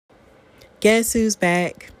Guess who's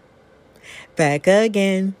back? Back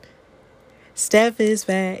again. Steph is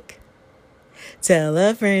back. Tell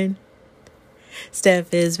a friend.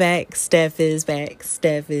 Steph is back. Steph is back.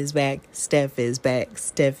 Steph is back. Steph is back.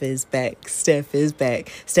 Steph is back. Steph is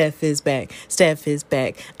back. Steph is back. Steph is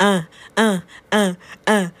back. Da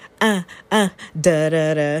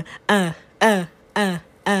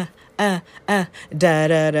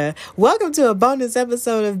da da. Welcome to a bonus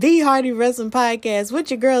episode of the Hardy Wrestling Podcast with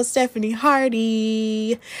your girl Stephanie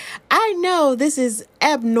Hardy. I know this is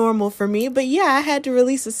abnormal for me, but yeah, I had to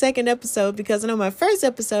release a second episode because I know my first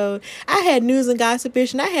episode I had news and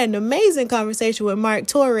gossip-ish, and I had an amazing conversation with Mark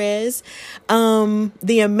Torres,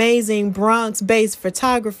 the amazing Bronx-based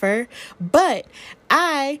photographer, but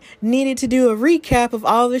I needed to do a recap of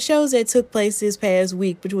all the shows that took place this past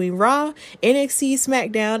week between Raw, NXT,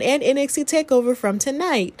 SmackDown, and NXT Takeover from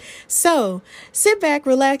tonight. So sit back,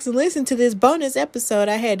 relax, and listen to this bonus episode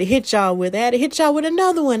I had to hit y'all with. I had to hit y'all with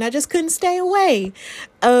another one. I just couldn't stay away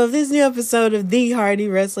of this new episode of the Hardy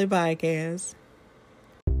Wrestling Podcast.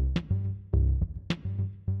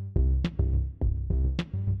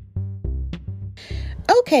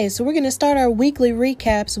 Okay, so we're going to start our weekly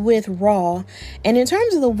recaps with Raw. And in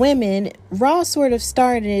terms of the women, Raw sort of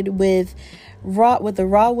started with the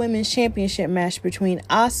Raw Women's Championship match between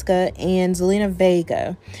Asuka and Zelina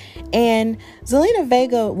Vega. And Zelina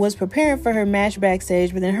Vega was preparing for her match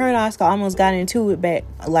backstage, but then her and Asuka almost got into it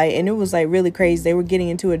and it was really crazy. They were getting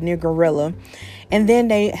into it near Gorilla. And then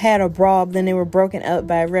they had a brawl, then they were broken up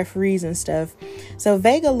by referees and stuff. So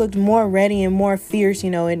Vega looked more ready and more fierce,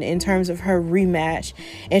 in terms of her rematch.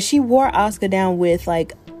 And she wore Asuka down with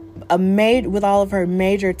with all of her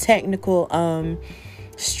major technical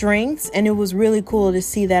strengths, and it was really cool to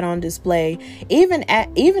see that on display, even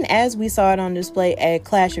as we saw it on display at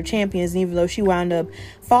Clash of Champions. And even though she wound up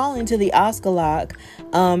falling to the Asuka lock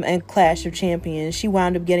and Clash of Champions, she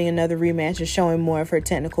wound up getting another rematch and showing more of her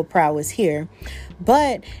technical prowess here.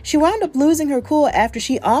 But she wound up losing her cool after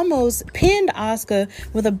she almost pinned Asuka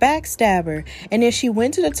with a backstabber. And then she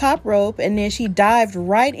went to the top rope, and then she dived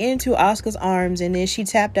right into Asuka's arms, and then she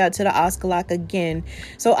tapped out to the Asuka lock again.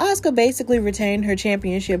 So Asuka basically retained her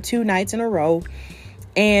championship 2 nights in a row.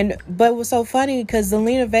 But it was so funny because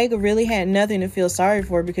Zelina Vega really had nothing to feel sorry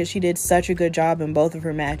for because she did such a good job in both of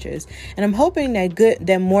her matches. And I'm hoping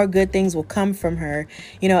that more good things will come from her,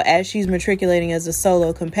 as she's matriculating as a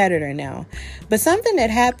solo competitor now. But something that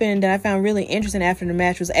happened that I found really interesting after the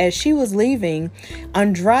match was, as she was leaving,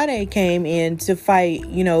 Andrade came in to fight,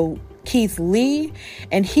 Keith Lee,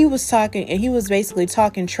 and he was basically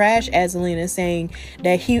talking trash at Zelina, saying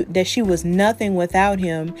that she was nothing without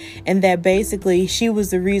him, and that basically she was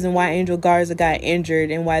the reason why Angel Garza got injured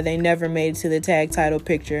and why they never made it to the tag title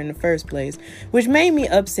picture in the first place, which made me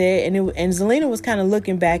upset. And Zelina was kind of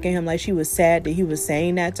looking back at him like she was sad that he was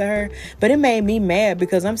saying that to her, but it made me mad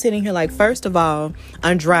because I'm sitting here like, first of all,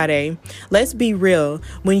 Andrade, let's be real.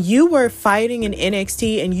 When you were fighting in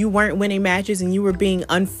NXT and you weren't winning matches and you were being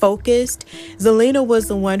unfocused, Zelina was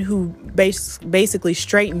the one who basically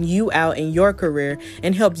straightened you out in your career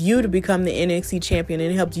and helped you to become the NXT champion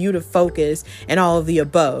and helped you to focus and all of the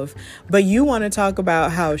above. But you want to talk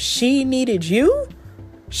about how she needed you?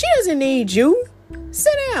 She doesn't need you.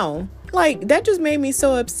 Sit down. That just made me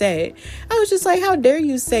so upset. I was just like, how dare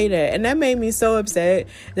you say that? And that made me so upset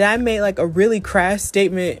that I made a really crass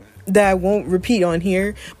statement that I won't repeat on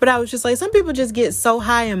here. But I was just like, some people just get so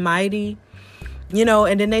high and mighty,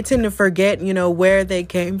 and then they tend to forget, where they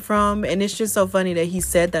came from. And it's just so funny that he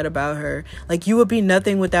said that about her. You would be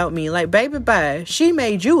nothing without me. Baby, bye. She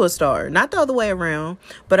made you a star, not the other way around,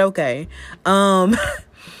 but okay. Then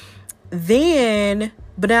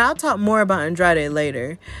I'll talk more about Andrade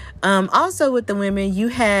later. Also with the women, you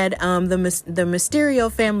had the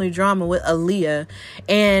Mysterio family drama with Aaliyah,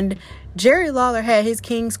 and Jerry Lawler had his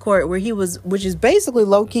King's Court which is basically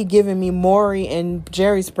low-key giving me Maury and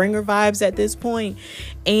Jerry Springer vibes at this point.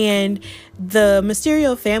 And the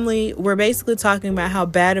Mysterio family were basically talking about how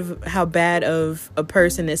bad of a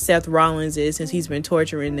person that Seth Rollins is since he's been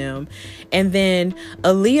torturing them. And then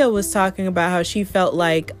Aaliyah was talking about how she felt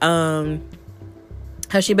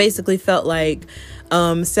basically felt like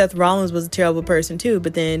Seth Rollins was a terrible person too.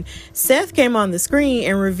 But then Seth came on the screen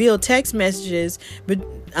and revealed text messages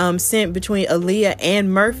sent between Aaliyah and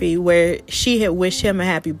Murphy where she had wished him a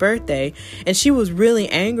happy birthday, and she was really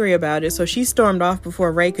angry about it. So she stormed off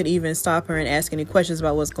before Ray could even stop her and ask any questions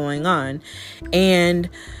about what's going on. And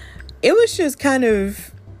it was just kind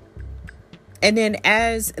of... And then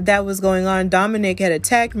as that was going on, Dominic had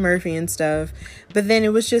attacked Murphy and stuff. But then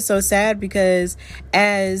it was just so sad because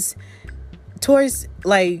as towards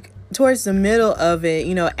towards the middle of it,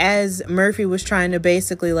 as Murphy was trying to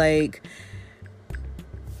basically like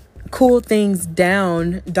cool things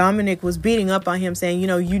down, Dominic was beating up on him saying,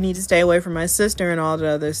 you need to stay away from my sister and all the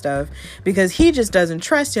other stuff, because he just doesn't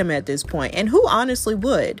trust him at this point. And who honestly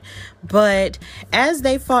would? But as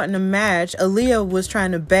they fought in the match, Aaliyah was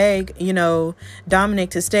trying to beg, Dominic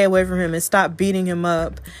to stay away from him and stop beating him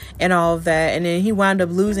up and all of that. And then he wound up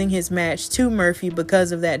losing his match to Murphy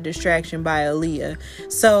because of that distraction by Aaliyah.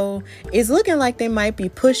 So it's looking like they might be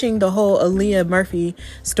pushing the whole Aaliyah Murphy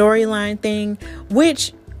storyline thing,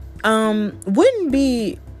 which wouldn't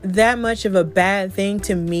be that much of a bad thing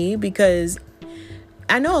to me, because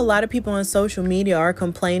I know a lot of people on social media are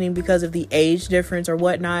complaining because of the age difference or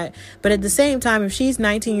whatnot. But at the same time, if she's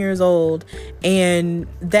 19 years old and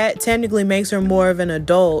that technically makes her more of an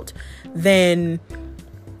adult, and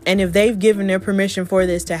if they've given their permission for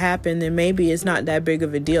this to happen, then maybe it's not that big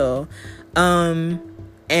of a deal.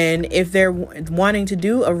 And if they're wanting to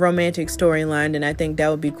do a romantic storyline, then I think that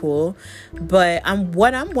would be cool. But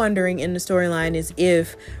what I'm wondering in the storyline is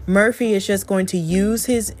if Murphy is just going to use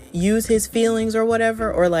his feelings or whatever,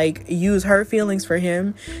 or like use her feelings for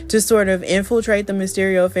him to sort of infiltrate the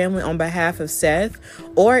Mysterio family on behalf of Seth,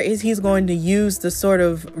 or is he's going to use the sort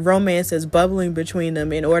of romance that's bubbling between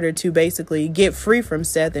them in order to basically get free from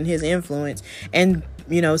Seth and his influence and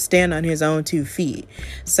stand on his own 2 feet.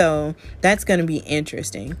 So that's going to be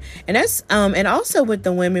interesting. And that's and also with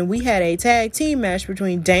the women, we had a tag team match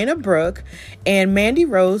between Dana Brooke and Mandy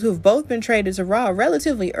Rose, who've both been traded to Raw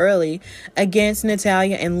relatively early, against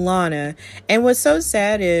Natalya and Lana. And what's so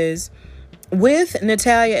sad is with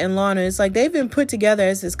Natalya and Lana, it's like they've been put together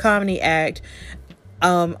as this comedy act.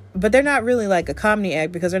 But they're not really like a comedy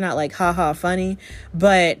act, because they're not like haha funny,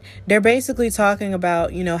 but they're basically talking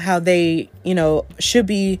about, how they, should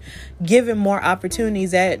be given more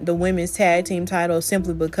opportunities at the women's tag team title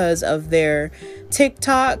simply because of their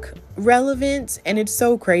TikTok relevance. And it's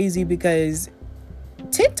so crazy because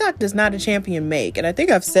TikTok does not a champion make. And I think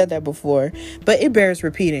I've said that before, but it bears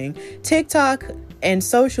repeating. TikTok and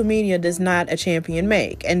social media does not a champion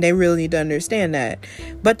make, and they really need to understand that.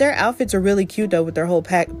 But their outfits are really cute though, with their whole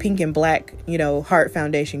pink and black, heart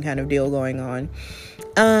foundation kind of deal going on.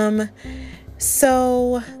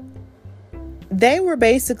 So they were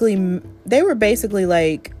basically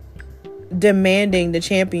like demanding the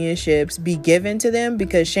championships be given to them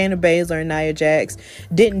because Shayna Baszler and Nia Jax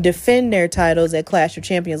didn't defend their titles at Clash of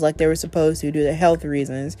Champions like they were supposed to due to health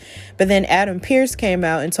reasons. But then Adam Pearce came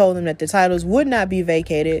out and told them that the titles would not be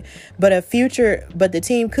vacated, but the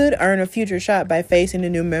team could earn a future shot by facing the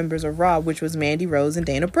new members of Raw, which was Mandy Rose and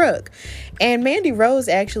Dana Brooke. And Mandy Rose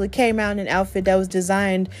actually came out in an outfit that was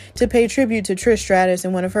designed to pay tribute to Trish Stratus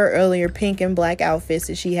in one of her earlier pink and black outfits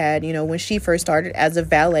that she had, when she first started as a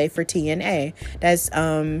valet for TNA. That's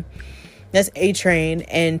A-Train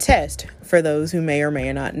and Test, for those who may or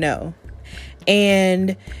may not know.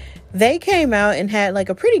 And they came out and had like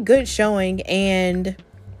a pretty good showing, and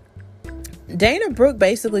Dana Brooke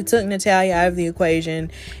basically took Natalya out of the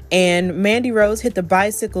equation, and Mandy Rose hit the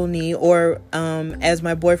bicycle knee, or as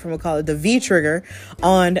my boyfriend would call it, the V-trigger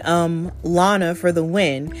on Lana for the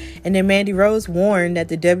win. And then Mandy Rose warned that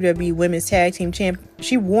the WWE Women's Tag Team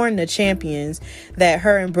she warned the champions that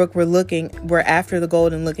her and Brooke were after the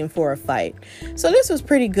gold and looking for a fight. So this was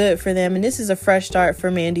pretty good for them, and this is a fresh start for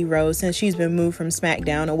Mandy Rose since she's been moved from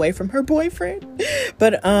SmackDown away from her boyfriend.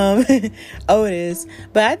 But Otis.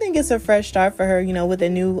 But I think it's a fresh start for her, with a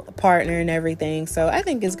new partner and everything. So I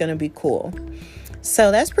think it's going to be cool. So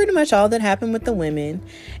that's pretty much all that happened with the women.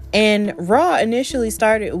 And Raw initially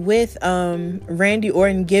started with Randy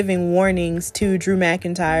Orton giving warnings to Drew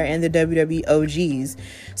McIntyre and the WWE OGs.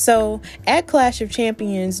 So at Clash of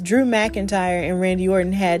Champions, Drew McIntyre and Randy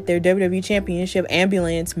Orton had their WWE Championship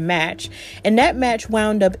ambulance match. And that match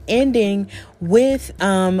wound up ending with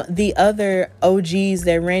the other OGs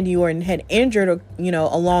that Randy Orton had injured,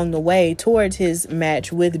 along the way towards his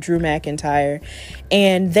match with Drew McIntyre.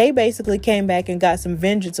 And they basically came back and got some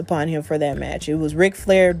vengeance upon him for that match. It was Ric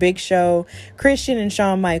Flair, Big Show, Christian, and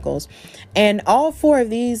Shawn Michaels. And all 4 of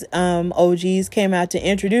these OGs came out to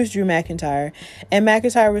introduce Drew McIntyre. And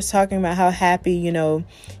McIntyre was talking about how happy,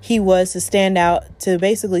 he was to stand out, to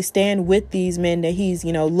basically stand with these men that he's,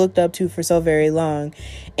 looked up to for so very long.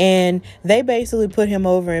 And they basically put him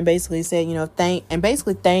over and basically said, thank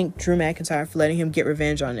Drew McIntyre for letting him get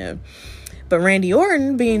revenge on them. But Randy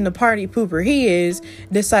Orton, being the party pooper he is,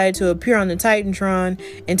 decided to appear on the Titantron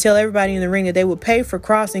and tell everybody in the ring that they would pay for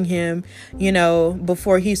crossing him,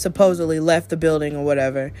 before he supposedly left the building or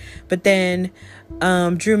whatever. But then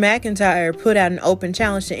Drew McIntyre put out an open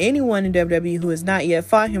challenge to anyone in WWE who has not yet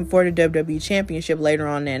fought him for the WWE Championship later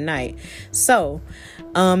on that night. So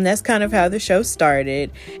that's kind of how the show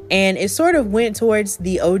started, and it sort of went towards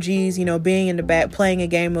the OGs, being in the back playing a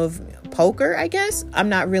game of poker, I guess. I'm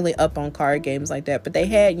not really up on card games like that, but they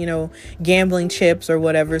had, gambling chips or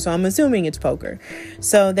whatever, so I'm assuming it's poker.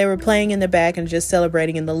 So they were playing in the back and just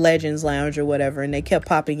celebrating in the Legends Lounge or whatever, and they kept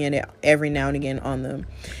popping in it every now and again on them.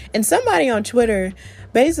 And somebody on Twitter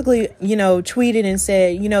basically, tweeted and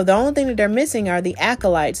said, the only thing that they're missing are the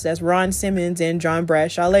acolytes. That's Ron Simmons and John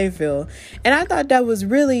Bradshaw Layfield. And I thought that was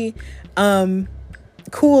really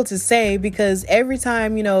cool to say, because every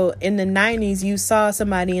time, in the 90s, you saw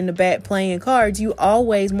somebody in the back playing cards, you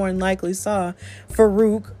always more than likely saw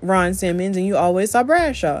Farouk, Ron Simmons, and you always saw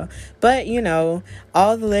Bradshaw. But,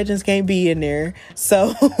 all the legends can't be in there.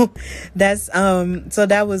 So that's, so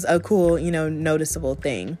that was a cool, noticeable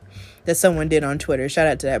thing that someone did on Twitter. Shout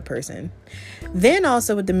out to that person. Then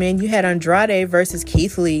also with the men, you had Andrade versus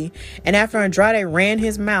Keith Lee. And after Andrade ran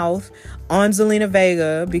his mouth on Zelina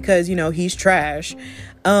Vega because, he's trash,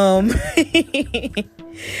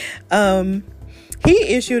 he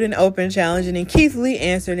issued an open challenge, and then Keith Lee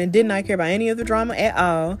answered and did not care about any of the drama at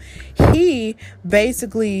all. He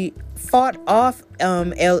basically fought off El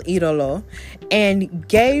Idolo and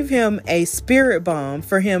gave him a spirit bomb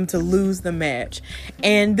for him to lose the match.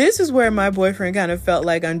 And this is where my boyfriend kind of felt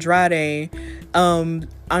like Andrade's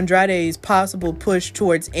possible push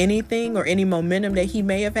towards anything or any momentum that he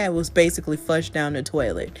may have had was basically flushed down the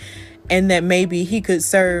toilet, and that maybe he could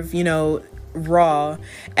serve, Raw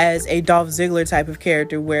as a Dolph Ziggler type of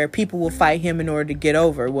character where people will fight him in order to get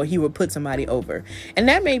over. Well, he would put somebody over, and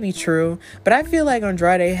that may be true, but I feel like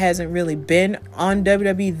Andrade hasn't really been on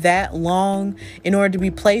WWE that long in order to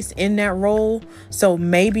be placed in that role. So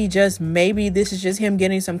maybe this is just him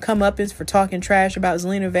getting some comeuppance for talking trash about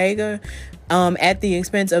Zelina Vega at the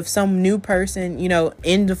expense of some new person,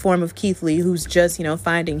 in the form of Keith Lee, who's just,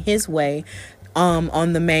 finding his way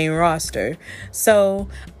on the main roster. So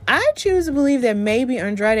I choose to believe that maybe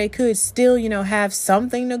Andrade could still, have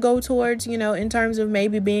something to go towards, in terms of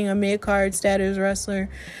maybe being a mid-card status wrestler.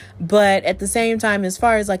 But at the same time, as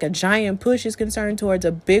far as like a giant push is concerned towards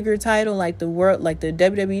a bigger title like the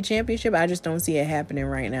WWE Championship, I just don't see it happening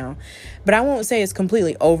right now. But I won't say it's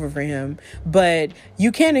completely over for him, but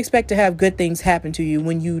you can't expect to have good things happen to you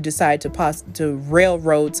when you decide to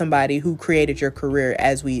railroad somebody who created your career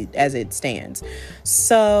as it stands.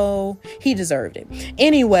 So he deserved it.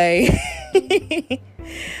 Anyway,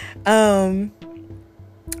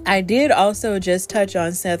 I did also just touch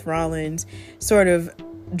on Seth Rollins sort of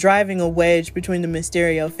driving a wedge between the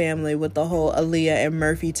Mysterio family with the whole Aaliyah and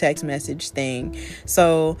Murphy text message thing.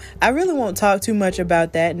 So I really won't talk too much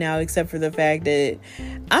about that now, except for the fact that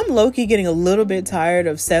I'm low-key getting a little bit tired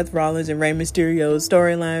of Seth Rollins and Rey Mysterio's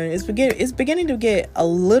storyline. It's beginning to get a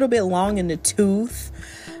little bit long in the tooth.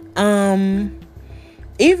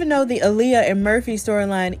 Even though the Aaliyah and Murphy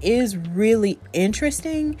storyline is really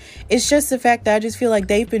interesting, it's just the fact that I just feel like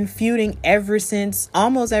they've been feuding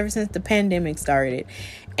almost ever since the pandemic started.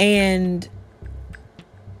 And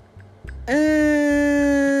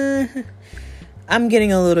I'm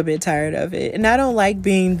getting a little bit tired of it. And I don't like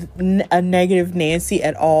being a negative Nancy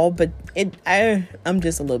at all, but I'm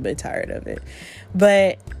just a little bit tired of it.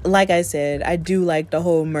 But like I said, I do like the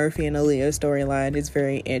whole Murphy and Aaliyah storyline. It's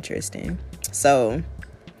very interesting. So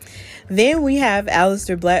then we have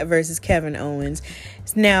Aleister Black versus Kevin Owens.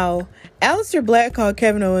 Now, Aleister Black called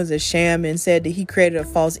Kevin Owens a sham and said that he created a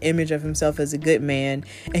false image of himself as a good man.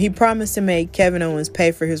 And he promised to make Kevin Owens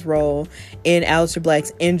pay for his role in Aleister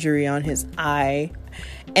Black's injury on his eye.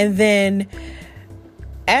 And then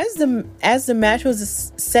as the match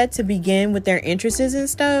was set to begin with their entrances and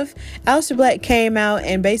stuff, Aleister Black came out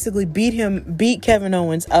and basically beat Kevin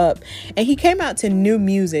Owens up. And he came out to new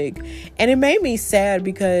music. And it made me sad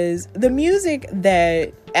because the music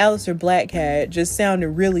that Aleister Black had just sounded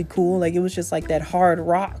really cool. Like, it was just like that hard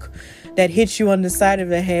rock that hits you on the side of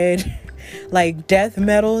the head, like death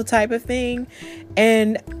metal type of thing.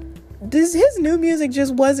 And his new music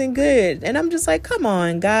just wasn't good. And I'm just like, come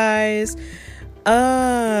on, guys.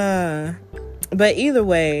 But either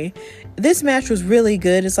way, this match was really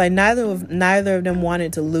good. It's like neither of them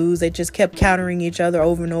wanted to lose. They just kept countering each other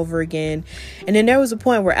over and over again. And then there was a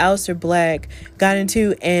point where Aleister Black got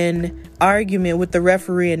into an argument with the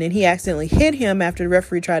referee, and then he accidentally hit him after the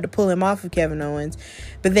referee tried to pull him off of Kevin Owens.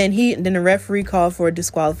 But then the referee called for a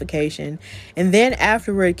disqualification. And then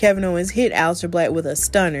afterward, Kevin Owens hit Aleister Black with a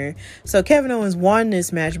stunner. So Kevin Owens won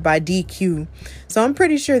this match by DQ. So I'm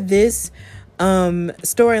pretty sure this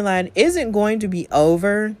storyline isn't going to be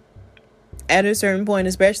over at a certain point,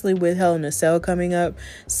 especially with Hell in a Cell coming up.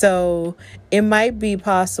 So it might be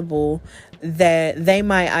possible that they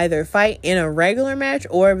might either fight in a regular match,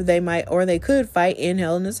 or they could fight in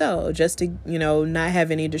Hell in a Cell, just to, not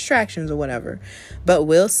have any distractions or whatever. But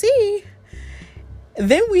we'll see.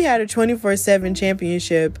 Then we had a 24/7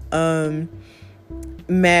 championship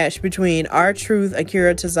match between R-Truth,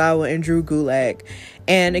 Akira Tozawa, and Drew Gulak.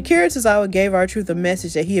 And Akira Tozawa gave R-Truth a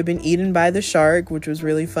message that he had been eaten by the shark, which was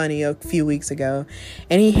really funny a few weeks ago.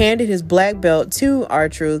 And he handed his black belt to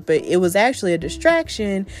R-Truth, but it was actually a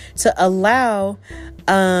distraction to allow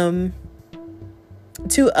Drew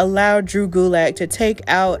Gulak to take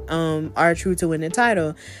out R-Truth to win the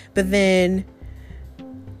title. But then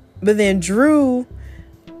Drew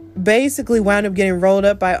basically wound up getting rolled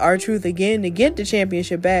up by R-Truth again to get the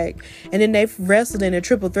championship back. And then they wrestled in a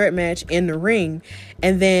triple threat match in the ring.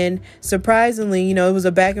 And then surprisingly, it was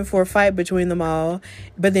a back and forth fight between them all.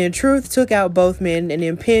 But then Truth took out both men and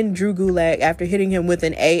then pinned Drew Gulak after hitting him with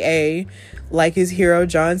an AA, like his hero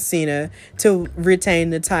John Cena, to retain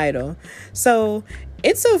the title. So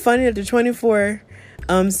it's so funny that the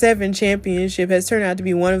 24/7 championship has turned out to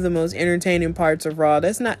be one of the most entertaining parts of Raw.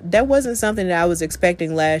 That wasn't something that I was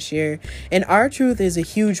expecting last year. And R-Truth is a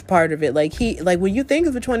huge part of it. Like when you think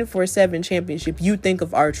of a 24/7 championship, you think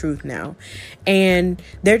of R-Truth now. And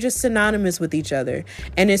they're just synonymous with each other.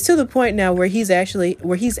 And it's to the point now where he's actually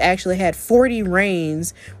had 40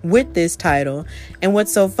 reigns with this title. And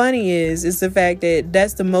what's so funny is the fact that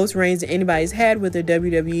that's the most reigns that anybody's had with the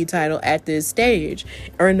WWE title at this stage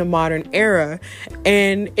or in the modern era.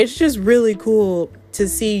 And it's just really cool to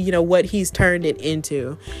see, what he's turned it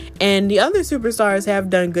into. And the other superstars have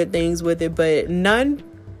done good things with it, but none,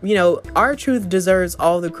 R-Truth deserves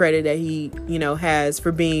all the credit that he, has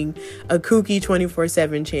for being a kooky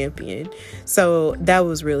 24/7 champion. So that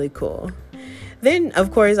was really cool. Then, of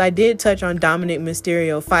course, I did touch on Dominic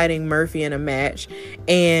Mysterio fighting Murphy in a match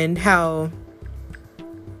and how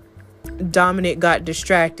Dominic got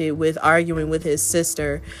distracted with arguing with his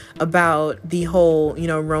sister about the whole,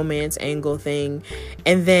 romance angle thing.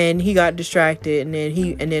 And then he got distracted, and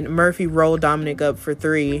then Murphy rolled Dominic up for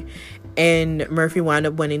 3, and Murphy wound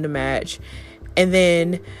up winning the match. And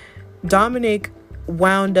then Dominic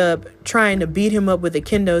wound up trying to beat him up with a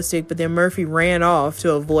kendo stick, but then Murphy ran off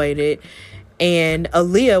to avoid it. And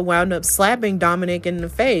Aaliyah wound up slapping Dominic in the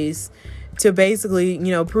face to basically,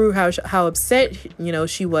 prove how upset,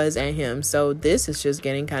 she was at him. So this is just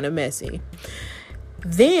getting kind of messy.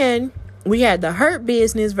 Then we had the Hurt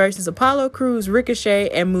Business versus Apollo Crews, Ricochet,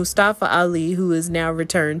 and Mustafa Ali, who is now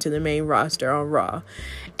returned to the main roster on Raw.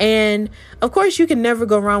 And of course, you can never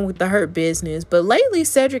go wrong with the Hurt Business. But lately,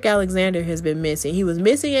 Cedric Alexander has been missing. He was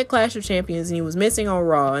missing at Clash of Champions, and he was missing on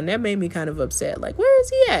Raw. And that made me kind of upset. Like, where is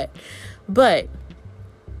he at? But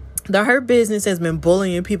the Hurt Business has been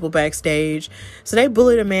bullying people backstage. So they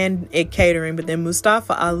bullied a man at catering, but then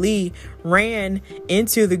Mustafa Ali ran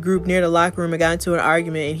into the group near the locker room and got into an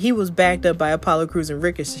argument, and he was backed up by Apollo Crews and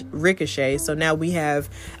Ricochet. So now we have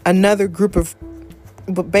another group of,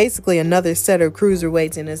 but basically another set of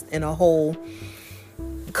cruiserweights in a whole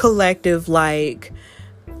collective, like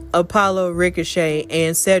Apollo, Ricochet,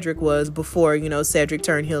 and Cedric was before, Cedric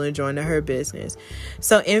turned heel and joined the Hurt Business.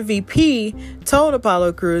 So MVP told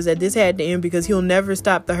Apollo Crews that this had to end because he'll never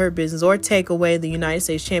stop the Hurt Business or take away the United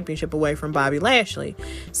States Championship away from Bobby Lashley.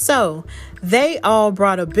 So they all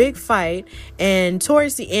brought a big fight, and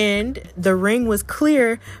towards the end, the ring was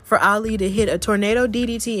clear for Ali to hit a tornado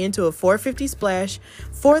DDT into a 450 splash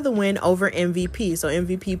for the win over MVP. So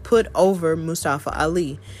MVP put over Mustafa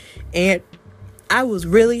Ali. And I was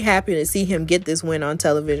really happy to see him get this win on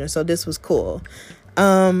television. So this was cool.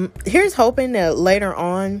 Here's hoping that later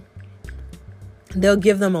on they'll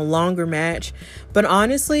give them a longer match. But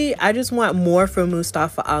honestly, I just want more from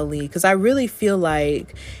Mustafa Ali, because I really feel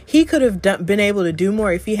like he could have been able to do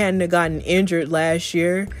more if he hadn't have gotten injured last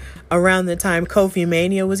year around the time Kofi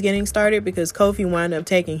Mania was getting started, because Kofi wound up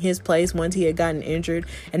taking his place once he had gotten injured,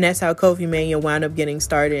 and that's how Kofi Mania wound up getting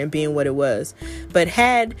started and being what it was. But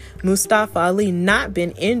had Mustafa Ali not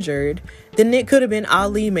been injured, then it could have been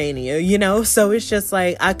Ali Mania, you know? So it's just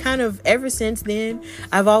like, I kind of, ever since then,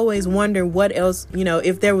 I've always wondered what else, you know,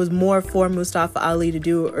 if there was more for Mustafa Ali to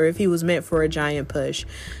do, or if he was meant for a giant push.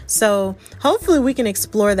 So hopefully we can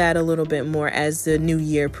explore that a little bit more as the new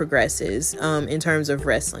year progresses, in terms of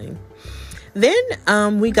wrestling.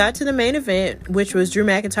 Then we got to the main event, which was Drew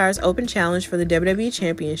McIntyre's open challenge for the WWE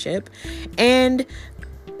Championship. And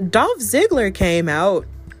Dolph Ziggler came out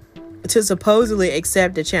to supposedly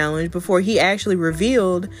accept the challenge before he actually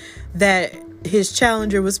revealed that his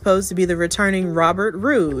challenger was supposed to be the returning Robert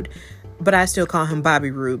Roode. But I still call him Bobby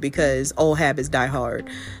Roode because old habits die hard.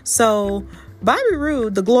 So Bobby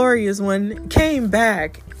Roode, the glorious one, came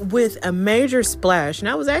back with a major splash, and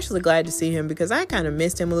I was actually glad to see him because I kind of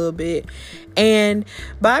missed him a little bit. And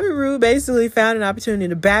Bobby Roode basically found an opportunity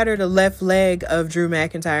to batter the left leg of Drew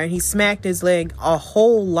McIntyre, and he smacked his leg a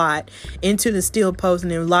whole lot into the steel post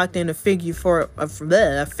and then locked in a figure four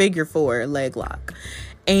leg lock.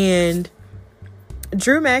 And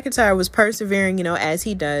Drew McIntyre was persevering, you know, as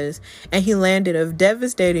he does, and he landed a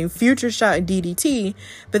devastating future shot DDT,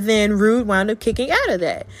 but then Roode wound up kicking out of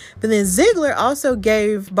that. But then Ziggler also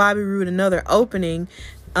gave Bobby Roode another opening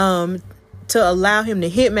to allow him to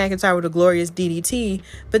hit McIntyre with a glorious DDT,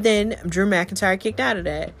 but then Drew McIntyre kicked out of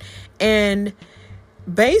that. And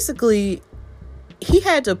basically, he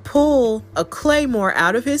had to pull a claymore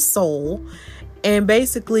out of his soul and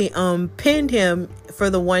basically pinned him for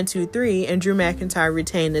the 1, 2, 3, and Drew McIntyre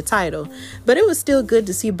retained the title. But it was still good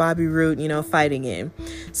to see Bobby Roode, you know, fighting in.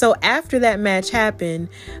 So after that match happened,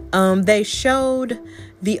 they showed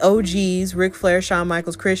the OGs, Ric Flair, Shawn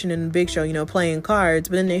Michaels, Christian, and the Big Show, you know, playing cards.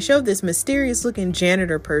 But then they showed this mysterious looking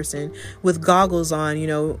janitor person with goggles on, you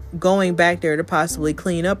know, going back there to possibly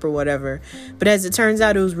clean up or whatever. But as it turns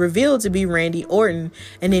out, it was revealed to be Randy Orton.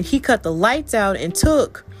 And then he cut the lights out and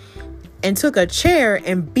took a chair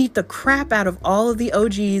and beat the crap out of all of the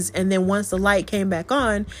OGs. And then once the light came back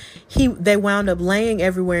on, they wound up laying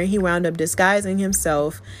everywhere, and he wound up disguising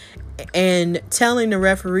himself and telling the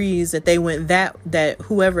referees that they went that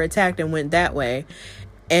whoever attacked him went that way.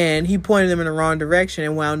 And he pointed them in the wrong direction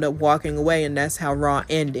and wound up walking away, and that's how Raw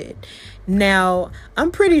ended. Now, I'm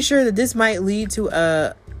pretty sure that this might lead to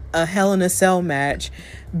a Hell in a Cell match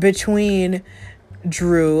between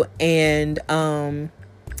Drew and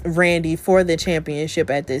Randy for the championship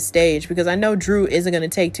at this stage, because I know Drew isn't going to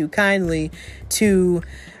take too kindly to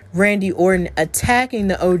Randy Orton attacking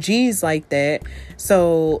the OGs like that.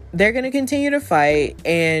 So they're going to continue to fight,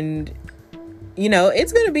 and you know,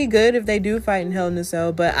 it's going to be good if they do fight in Hell in a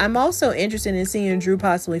Cell. But I'm also interested in seeing Drew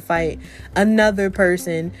possibly fight another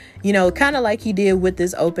person, you know, kind of like he did with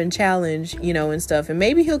this open challenge, you know, and stuff. And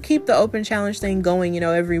maybe he'll keep the open challenge thing going, you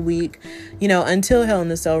know, every week, you know, until Hell in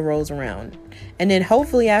a Cell rolls around. And then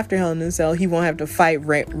hopefully after Hell in a Cell, he won't have to fight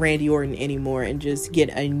Randy Orton anymore and just get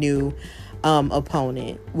a new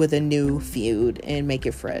opponent with a new feud and make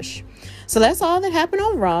it fresh. So that's all that happened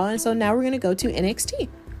on Raw. And so now we're going to go to NXT.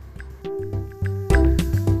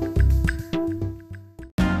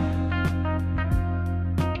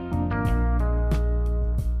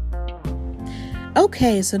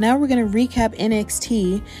 Okay, so now we're going to recap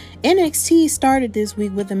NXT. NXT started this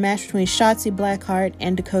week with a match between Shotzi Blackheart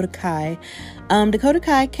and Dakota Kai. Dakota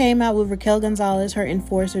Kai came out with Raquel Gonzalez, her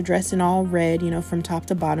enforcer, dressed in all red, you know, from top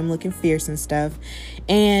to bottom, looking fierce and stuff.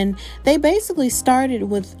 And they basically started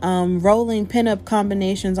with rolling pinup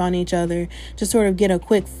combinations on each other to sort of get a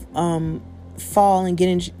quick fall and get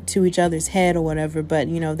into each other's head or whatever, but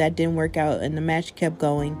you know, that didn't work out and the match kept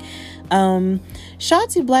going.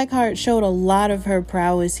 Shotzi Blackheart showed a lot of her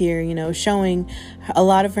prowess here, you know, showing a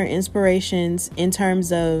lot of her inspirations in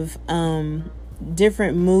terms of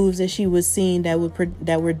different moves that she was seeing that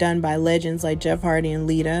were done by legends like Jeff Hardy and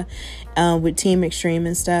Lita with Team Extreme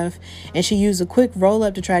and stuff. And she used a quick roll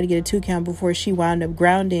up to try to get a 2 count before she wound up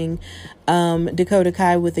grounding Dakota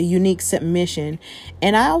Kai with a unique submission.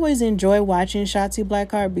 And I always enjoy watching Shotzi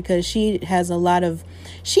Blackheart because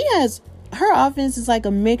her offense is like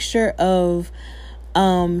a mixture of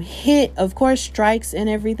hit, of course, strikes and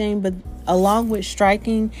everything, but along with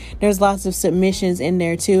striking, there's lots of submissions in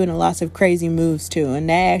there too, and lots of crazy moves too, and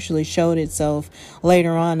that actually showed itself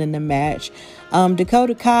later on in the match.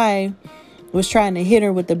 Dakota Kai was trying to hit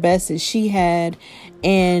her with the best that she had,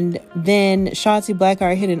 and then Shotzi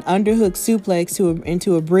Blackheart hit an underhook suplex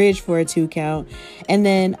into a bridge for a 2 count, and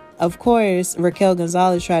then of course Raquel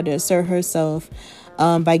Gonzalez tried to assert herself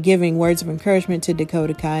by giving words of encouragement to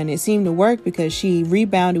Dakota Kai, and it seemed to work because she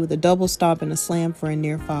rebounded with a double stomp and a slam for a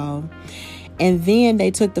near fall. And then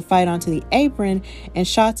they took the fight onto the apron, and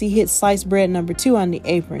Shotzi hit sliced bread number 2 on the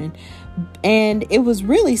apron. And it was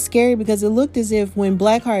really scary because it looked as if when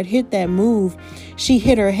Blackheart hit that move, she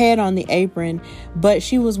hit her head on the apron, but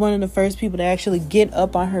she was one of the first people to actually get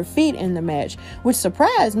up on her feet in the match, which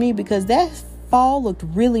surprised me because that fall looked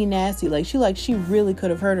really nasty. She really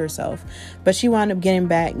could have hurt herself, but she wound up getting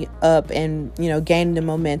back up and, gaining the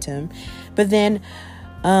momentum. But then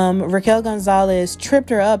Raquel Gonzalez tripped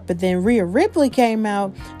her up, but then Rhea Ripley came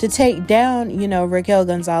out to take down, Raquel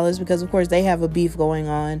Gonzalez, because of course they have a beef going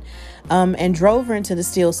on, and drove her into the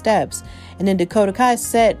steel steps. And then Dakota Kai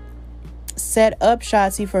set up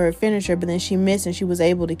Shotzi for her finisher, but then she missed and she was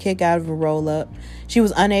able to kick out of a roll up. She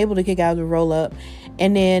was unable to kick out of the roll up.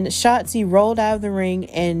 And then Shotzi rolled out of the ring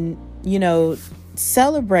and,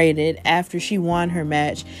 celebrated after she won her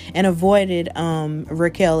match and avoided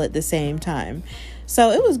Raquel at the same time.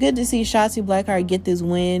 So it was good to see Shotzi Blackheart get this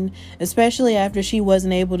win, especially after she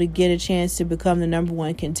wasn't able to get a chance to become the number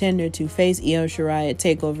 1 contender to face Io Shirai at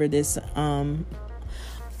Takeover on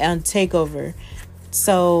Takeover.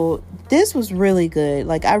 So this was really good.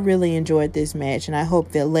 I really enjoyed this match, and I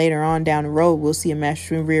hope that later on down the road we'll see a match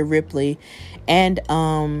between Rhea Ripley and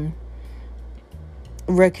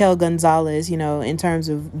Raquel Gonzalez, in terms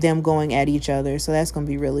of them going at each other. So that's going to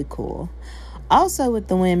be really cool. Also with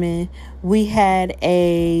the women, we had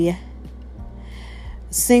a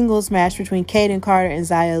singles match between Kaden Carter and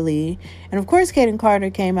Xia Li. And of course, Kaden Carter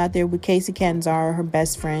came out there with Casey Catanzaro, her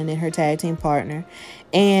best friend and her tag team partner.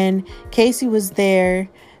 And Casey was there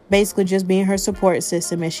basically just being her support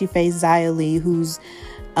system as she faced Xia Li, who's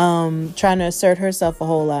trying to assert herself a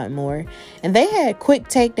whole lot more. And they had quick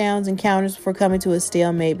takedowns and counters before coming to a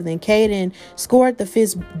stalemate, but then Kaden scored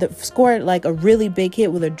scored a really big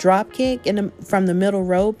hit with a drop kick from the middle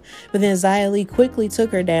rope, but then Xia Li quickly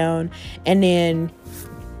took her down and then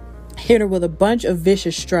hit her with a bunch of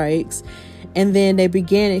vicious strikes. And then they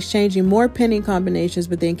began exchanging more pinning combinations,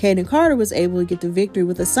 but then Kaden Carter was able to get the victory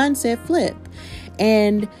with a sunset flip.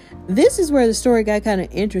 And this is where the story got kind of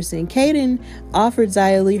interesting. Kaden offered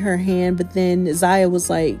Xia Li her hand, but then Xia was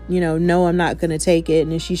like, no, I'm not going to take it.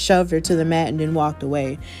 And then she shoved her to the mat and then walked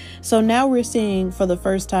away. So now we're seeing for the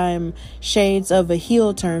first time shades of a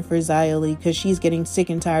heel turn for Xia Li because she's getting sick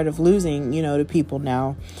and tired of losing, to people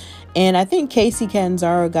now. And I think Casey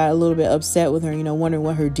Catanzaro got a little bit upset with her, wondering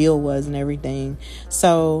what her deal was and everything.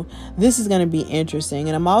 So this is going to be interesting.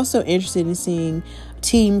 And I'm also interested in seeing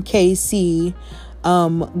Team KC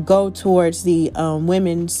go towards the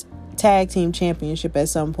women's tag team championship at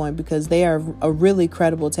some point, because they are a really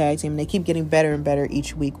credible tag team. They keep getting better and better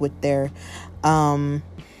each week with their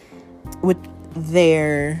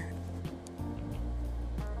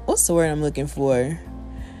what's the word I'm looking for?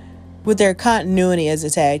 With their continuity as a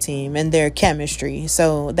tag team and their chemistry.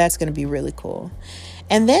 So that's going to be really cool.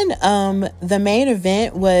 And then the main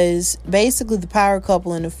event was basically the power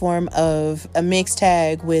couple in the form of a mixed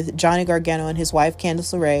tag with Johnny Gargano and his wife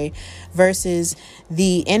Candice LeRae versus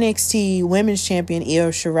the NXT Women's Champion Io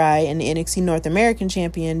Shirai and the NXT North American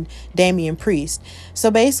Champion Damian Priest. So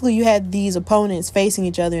basically you had these opponents facing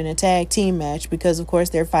each other in a tag team match because of course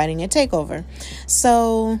they're fighting at TakeOver.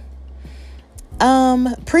 So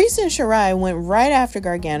Priest and Shirai went right after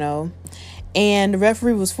Gargano, and the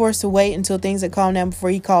referee was forced to wait until things had calmed down before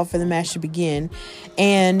he called for the match to begin.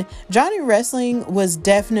 And Johnny Wrestling was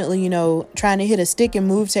definitely, trying to hit a stick and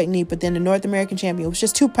move technique, but then the North American champion was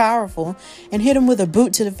just too powerful and hit him with a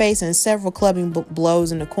boot to the face and several clubbing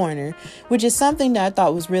blows in the corner, which is something that I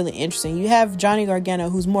thought was really interesting. You have Johnny Gargano,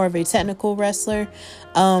 who's more of a technical wrestler,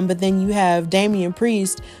 but then you have Damian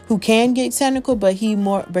Priest, who can get technical, but he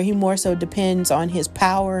more so depends on his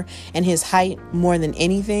power and his height more than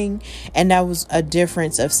anything, and that was a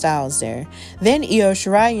difference of styles there. Then Io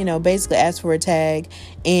Shirai, basically asked for a tag,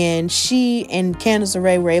 and she and Candice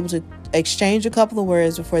LeRae were able to exchange a couple of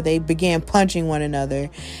words before they began punching one another.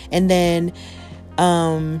 And then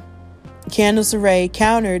Candice LeRae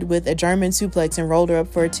countered with a German suplex and rolled her up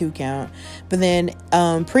for a 2 count. But then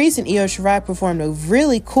Priest and Io Shirai performed a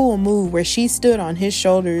really cool move where she stood on his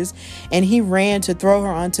shoulders and he ran to throw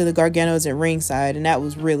her onto the Garganos at ringside, and that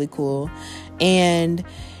was really cool. And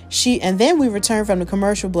then we returned from the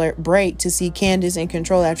commercial break to see Candice in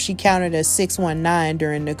control after she countered a 619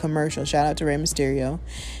 during the commercial. Shout out to Rey Mysterio.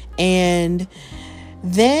 And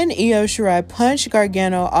then Io Shirai punched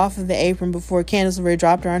Gargano off of the apron before Candice LeRae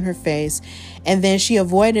dropped her on her face. And then Io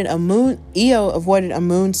avoided a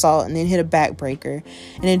moonsault and then hit a backbreaker.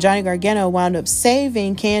 And then Johnny Gargano wound up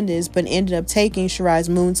saving Candice, but ended up taking Shirai's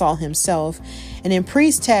moonsault himself. And then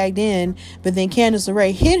Priest tagged in, but then Candice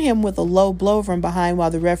LeRae hit him with a low blow from behind while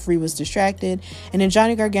the referee was distracted. And then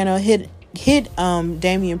Johnny Gargano hit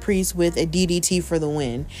Damian Priest with a DDT for the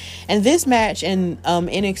win. And this match in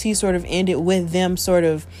NXT sort of ended with them sort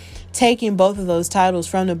of taking both of those titles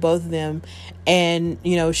from the both of them and,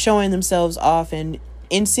 you know, showing themselves off and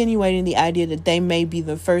insinuating the idea that they may be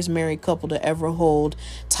the first married couple to ever hold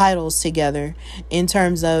titles together in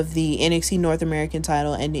terms of the NXT North American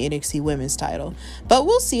title and the NXT Women's title. But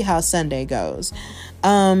we'll see how Sunday goes.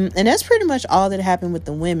 And that's pretty much all that happened with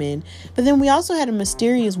the women. But then we also had a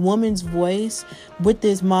mysterious woman's voice with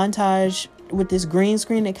this montage, with this green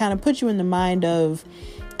screen that kind of puts you in the mind of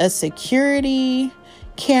a security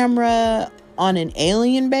camera on an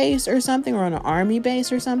alien base or something, or on an army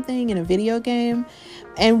base or something in a video game.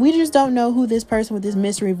 And we just don't know who this person with this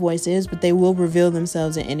mystery voice is, but they will reveal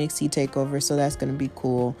themselves in NXT TakeOver. So that's going to be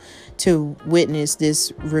cool to witness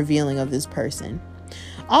this revealing of this person.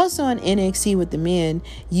 Also on NXT with the men,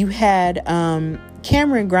 you had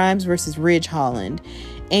Cameron Grimes versus Ridge Holland.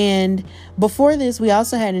 And before this, we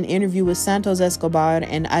also had an interview with Santos Escobar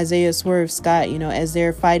and Isaiah Swerve Scott, you know, as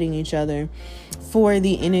they're fighting each other for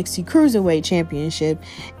the NXT Cruiserweight Championship.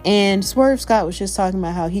 And Swerve Scott was just talking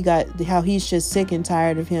about how he's just sick and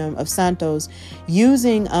tired of Santos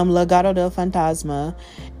using Legado del Fantasma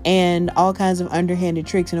and all kinds of underhanded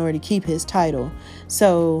tricks in order to keep his title.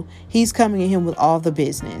 So he's coming at him with all the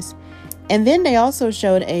business. And then they also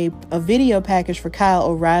showed a video package for Kyle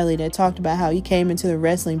O'Reilly that talked about how he came into the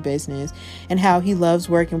wrestling business and how he loves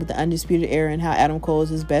working with the Undisputed Era and how Adam Cole is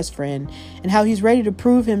his best friend and how he's ready to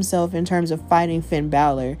prove himself in terms of fighting Finn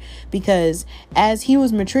Balor, because as he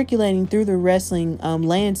was matriculating through the wrestling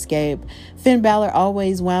landscape, Finn Balor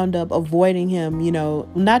always wound up avoiding him, you know,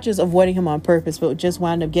 not just avoiding him on purpose, but just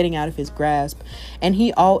wound up getting out of his grasp.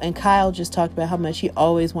 And Kyle just talked about how much he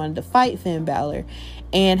always wanted to fight Finn Balor,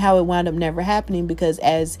 and how it wound up never happening because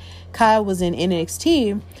as Kyle was in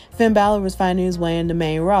NXT, Finn Balor was finding his way in the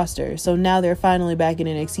main roster. So now they're finally back in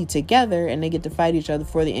NXT together and they get to fight each other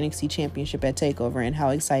for the NXT Championship at TakeOver, and how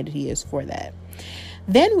excited he is for that.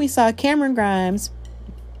 Then we saw Cameron Grimes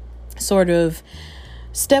sort of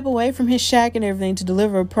step away from his shack and everything to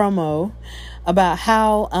deliver a promo about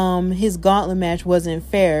how his gauntlet match wasn't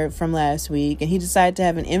fair from last week, and he decided to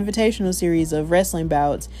have an invitational series of wrestling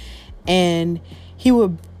bouts, and he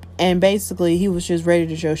was just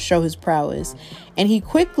ready to show his prowess. And he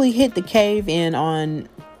quickly hit the cave in on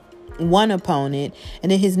one opponent,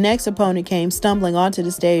 and then his next opponent came stumbling onto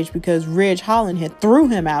the stage because Ridge Holland had threw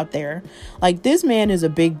him out there. Like, this man is a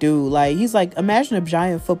big dude. Like, he's like, imagine a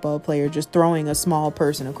giant football player just throwing a small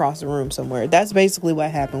person across the room somewhere. That's basically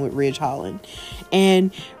what happened with Ridge Holland.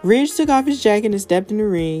 And Ridge took off his jacket and stepped in the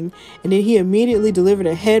ring, and then he immediately delivered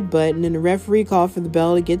a headbutt, and then the referee called for the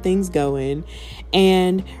bell to get things going.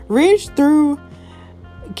 And Ridge threw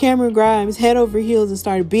Cameron Grimes head over heels and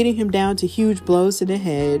started beating him down to huge blows to the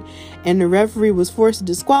head, and the referee was forced to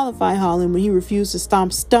disqualify Holland when he refused to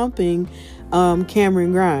stop stumping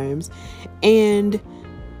Cameron Grimes. And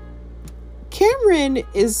Cameron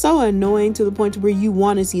is so annoying to the point to where you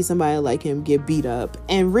want to see somebody like him get beat up,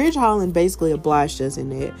 and Ridge Holland basically obliged us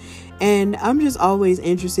in it. And I'm just always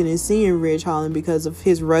interested in seeing Ridge Holland because of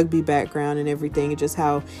his rugby background and everything, and just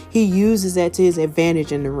how he uses that to his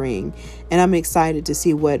advantage in the ring. And I'm excited to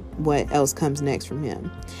see what else comes next from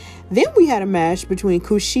him. Then we had a match between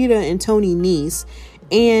Kushida and Tony Nese.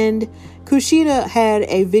 And Kushida had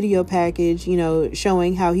a video package, you know,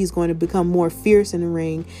 showing how he's going to become more fierce in the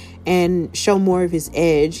ring and show more of his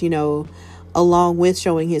edge, you know, along with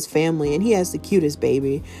showing his family. And he has the cutest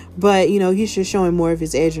baby, but you know, he's just showing more of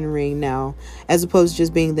his edge in the ring now, as opposed to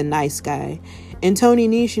just being the nice guy. And Tony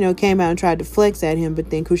Nese, you know, came out and tried to flex at him, but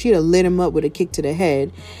then Kushida lit him up with a kick to the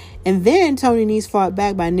head. And then Tony Nese fought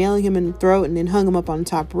back by nailing him in the throat and then hung him up on the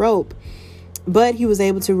top rope. But he was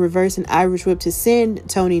able to reverse an Irish whip to send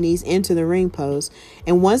Tony Nese into the ring post.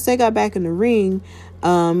 And once they got back in the ring,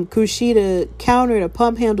 Kushida countered a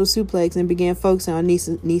pump handle suplex and began focusing on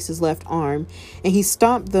Nese's left arm. And he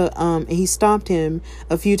stomped him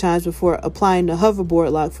a few times before applying the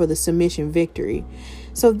hoverboard lock for the submission victory.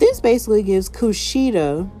 So this basically gives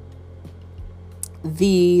Kushida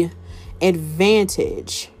the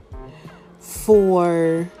advantage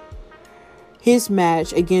for his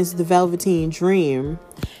match against the Velveteen Dream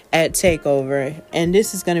at TakeOver, and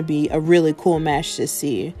this is going to be a really cool match to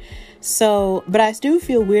see. So, but I do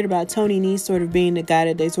feel weird about Tony Nese sort of being the guy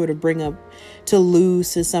that they sort of bring up to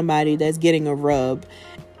lose to somebody that's getting a rub.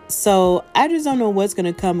 So I just don't know what's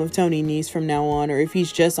going to come of Tony Nese from now on, or if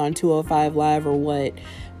he's just on 205 Live or what,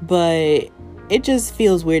 but it just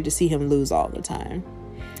feels weird to see him lose all the time.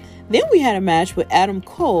 Then we had a match with Adam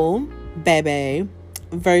Cole, Bebe,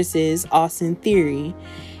 versus Austin Theory.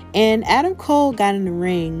 And Adam Cole got in the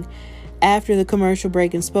ring after the commercial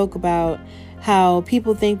break and spoke about how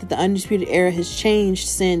people think that the Undisputed Era has changed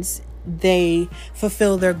since they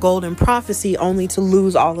fulfilled their golden prophecy, only to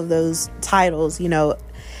lose all of those titles,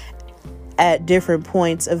 at different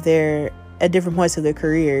points of their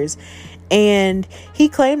careers. And he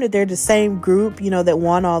claimed that they're the same group, that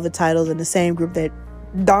won all the titles, and the same group that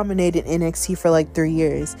dominated NXT for like 3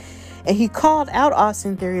 years. And he called out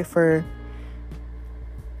Austin Theory for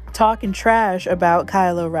talking trash about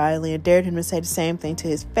Kyle O'Reilly and dared him to say the same thing to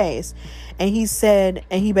his face. And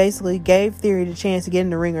he basically gave Theory the chance to get in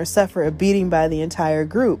the ring or suffer a beating by the entire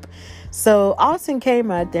group. So Austin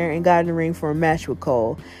came out there and got in the ring for a match with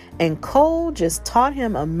Cole. And Cole just taught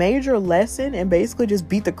him a major lesson and basically just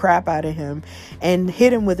beat the crap out of him and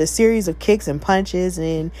hit him with a series of kicks and punches.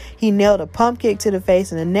 And he nailed a pump kick to the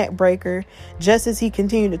face and a neck breaker just as he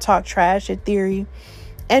continued to talk trash at Theory.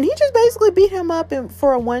 And he just basically beat him up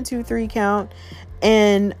for a 1-2-3 count.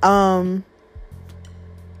 And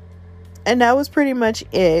that was pretty much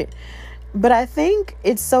it. But I think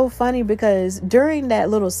it's so funny because during that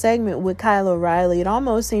little segment with Kyle O'Reilly, it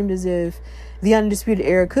almost seemed as if the Undisputed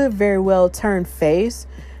Era could very well turn face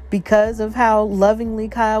because of how lovingly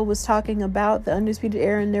Kyle was talking about the Undisputed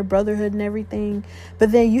Era and their brotherhood and everything.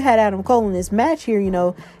 But then you had Adam Cole in this match here,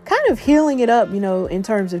 kind of healing it up, in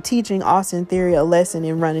terms of teaching Austin Theory a lesson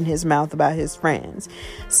and running his mouth about his friends.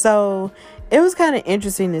 So it was kind of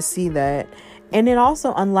interesting to see that. And then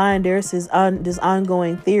also online, there's this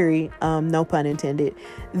ongoing theory, no pun intended,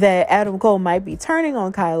 that Adam Cole might be turning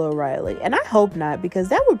on Kyle O'Reilly. And I hope not, because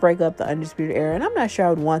that would break up the Undisputed Era. And I'm not sure I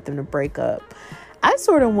would want them to break up. I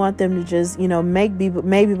sort of want them to just, maybe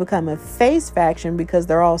become a face faction because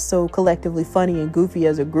they're all so collectively funny and goofy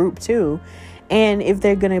as a group too. And if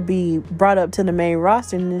they're going to be brought up to the main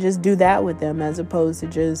roster, then just do that with them as opposed to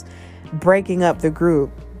just breaking up the group.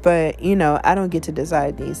 But, I don't get to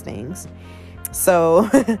decide these things. So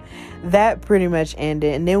that pretty much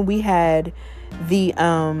ended. And then we had the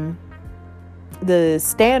standoff.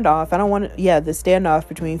 The standoff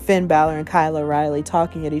between Finn Balor and Kyle O'Reilly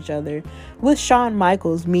talking at each other with Shawn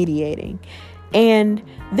Michaels mediating. And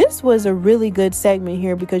this was a really good segment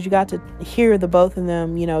here because you got to hear the both of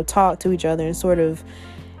them, talk to each other and sort of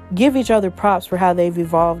give each other props for how they've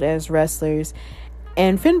evolved as wrestlers.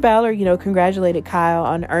 And Finn Balor, congratulated Kyle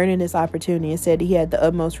on earning this opportunity and said he had the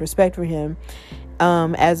utmost respect for him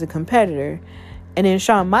as a competitor. And then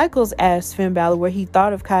Shawn Michaels asked Finn Balor what he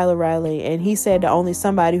thought of Kyle O'Reilly, and he said that only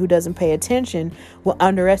somebody who doesn't pay attention will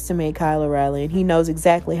underestimate Kyle O'Reilly, and he knows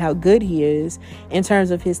exactly how good he is in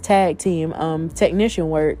terms of his tag team technician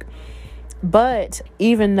work. But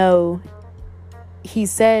even though he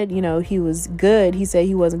said, he was good, he said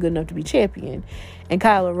he wasn't good enough to be champion. And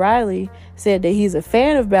Kyle O'Reilly said that he's a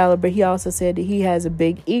fan of Balor, but he also said that he has a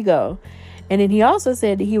big ego. And then he also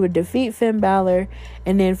said that he would defeat Finn Balor.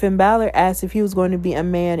 And then Finn Balor asked if he was going to be a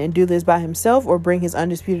man and do this by himself or bring his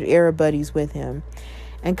Undisputed Era buddies with him.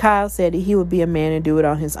 And Kyle said that he would be a man and do it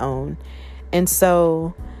on his own. And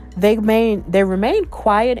so they remained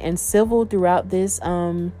quiet and civil throughout this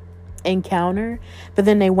encounter. But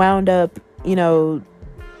then they wound up,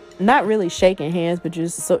 not really shaking hands, but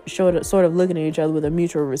just sort of looking at each other with a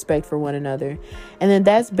mutual respect for one another. And then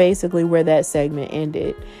that's basically where that segment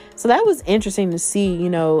ended. So that was interesting to see,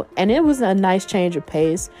 and it was a nice change of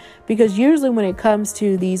pace because usually when it comes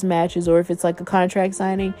to these matches, or if it's like a contract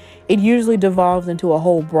signing, it usually devolves into a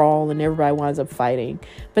whole brawl and everybody winds up fighting.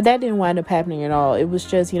 But that didn't wind up happening at all. It was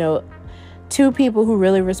just, two people who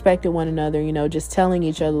really respected one another, just telling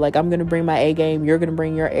each other, like, I'm going to bring my A game, you're going to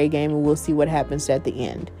bring your A game, and we'll see what happens at the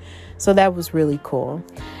end. So that was really cool.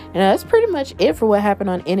 And that's pretty much it for what happened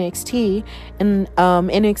on NXT. And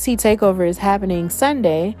NXT TakeOver is happening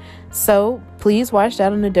Sunday. So please watch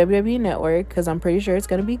that on the WWE Network because I'm pretty sure it's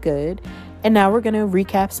going to be good. And now we're going to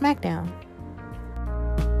recap SmackDown.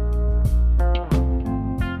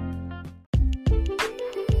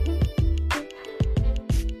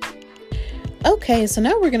 Okay, so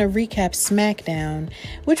now we're going to recap SmackDown,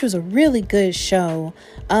 which was a really good show.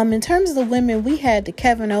 In terms of the women, we had the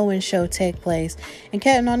Kevin Owens show take place.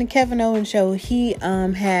 And on the Kevin Owens show, he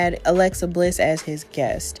had Alexa Bliss as his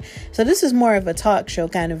guest. So this is more of a talk show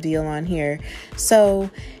kind of deal on here. So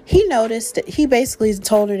he basically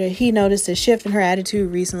told her that he noticed a shift in her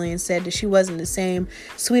attitude recently and said that she wasn't the same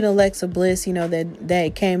sweet Alexa Bliss,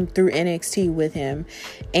 that came through NXT with him.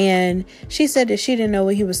 And she said that she didn't know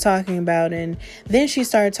what he was talking about. And then she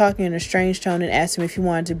started talking in a strange tone and asked him if he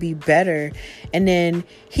wanted to be better. And then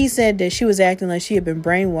he said that she was acting like she had been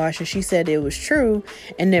brainwashed, and she said it was true,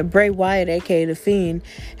 and that Bray Wyatt, aka The Fiend,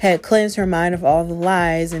 had cleansed her mind of all the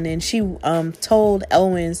lies. And then she told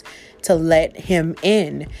Owens to let him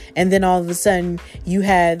in. And then all of a sudden you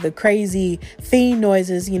had the crazy Fiend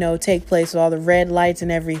noises, take place with all the red lights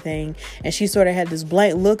and everything. And she sort of had this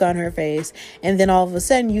blank look on her face. And then all of a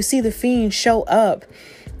sudden you see the Fiend show up,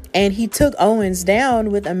 and he took Owens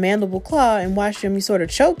down with a mandible claw and watched him sort of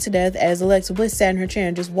choke to death as Alexa Bliss sat in her chair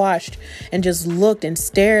and just watched and just looked and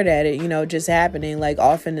stared at it, just happening like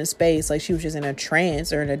off into space, like she was just in a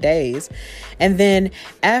trance or in a daze. And then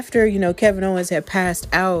after, Kevin Owens had passed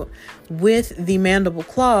out with the mandible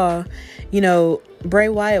claw, Bray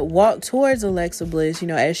Wyatt walked towards Alexa Bliss,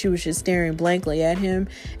 as she was just staring blankly at him.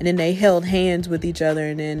 And then they held hands with each other,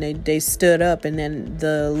 and then they stood up, and then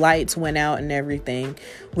the lights went out and everything,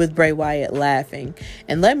 with Bray Wyatt laughing.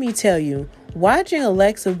 And let me tell you, watching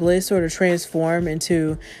Alexa Bliss sort of transform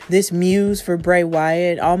into this muse for Bray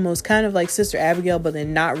Wyatt, almost kind of like Sister Abigail, but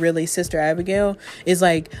then not really Sister Abigail, is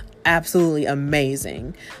like absolutely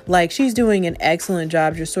amazing. Like, she's doing an excellent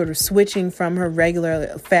job just sort of switching from her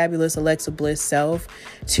regular fabulous Alexa Bliss self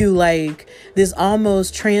to like this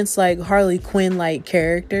almost trance like Harley Quinn like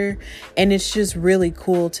character. And it's just really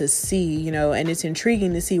cool to see, and it's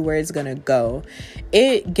intriguing to see where it's gonna go.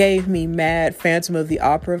 It gave me mad Phantom of the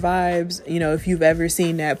Opera vibes, if you've ever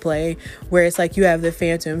seen that play, where it's like you have the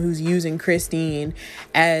Phantom who's using Christine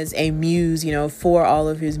as a muse, for all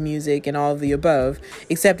of his music and all of the above,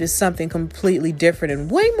 except it's something completely different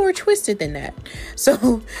and way more twisted than that.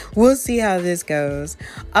 So we'll see how this goes.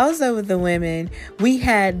 Also with the women, we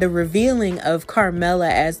had the revealing of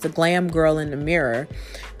Carmella as the glam girl in the mirror,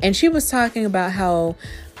 and she was talking about how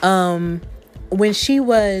when she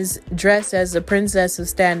was dressed as the princess of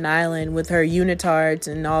Staten Island with her unitards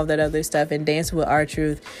and all that other stuff and Dancing with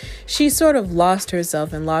R-Truth, she sort of lost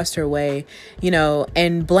herself and lost her way,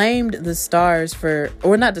 and blamed the stars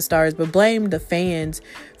blamed the fans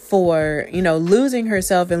for, losing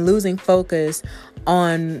herself and losing focus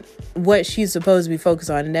on what she's supposed to be focused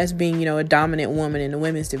on, and that's being, a dominant woman in the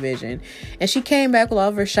women's division. And she came back with all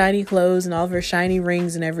of her shiny clothes and all of her shiny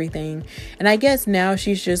rings and everything. And I guess now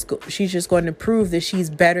she's just going to prove that she's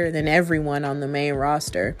better than everyone on the main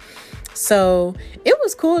roster. So it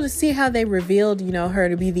was cool to see how they revealed, her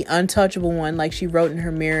to be the untouchable one, like she wrote in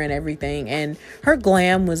her mirror and everything. And her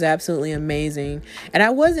glam was absolutely amazing. And I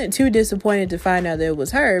wasn't too disappointed to find out that it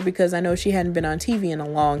was her, because I know she hadn't been on TV in a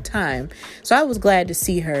long time. So I was glad to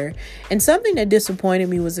see her. And something that disappointed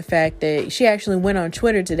me was the fact that she actually went on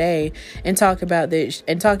Twitter today and talked about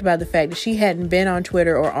the fact that she hadn't been on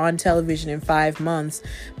Twitter or on television in 5 months.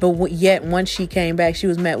 But yet once she came back, she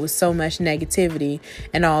was met with so much negativity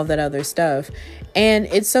and all that other stuff. And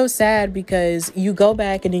it's so sad, because you go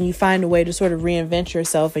back and then you find a way to sort of reinvent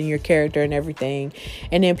yourself and your character and everything,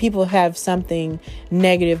 and then people have something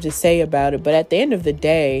negative to say about it. But at the end of the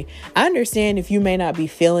day, I understand if you may not be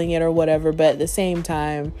feeling it or whatever, but at the same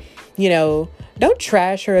time, don't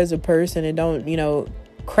trash her as a person, and don't,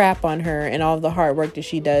 crap on her and all the hard work that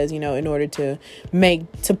she does, in order to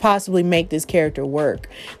possibly make this character work.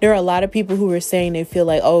 There are a lot of people who are saying they feel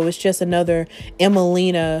like, oh, it's just another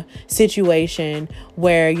Emelina situation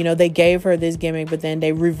where, they gave her this gimmick, but then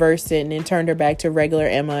they reversed it and then turned her back to regular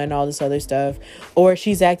Emma and all this other stuff. Or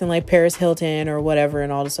she's acting like Paris Hilton or whatever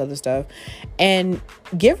and all this other stuff. And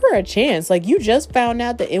give her a chance. Like, you just found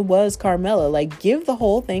out that it was Carmella. Like, give the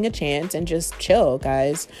whole thing a chance and just chill,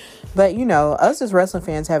 guys. But, us as wrestling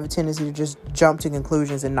fans have a tendency to just jump to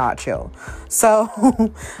conclusions and not chill. So,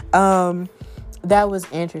 that was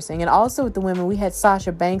interesting. And also with the women, we had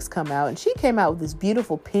Sasha Banks come out, and she came out with this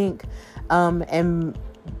beautiful pink and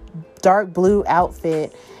dark blue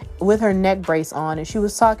outfit with her neck brace on. And she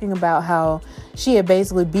was talking about how she had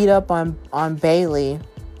basically beat up on Bayley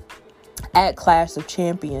at Clash of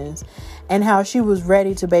Champions, and how she was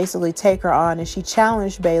ready to basically take her on. And she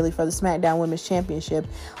challenged Bayley for the SmackDown Women's Championship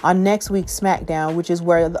on next week's SmackDown, which is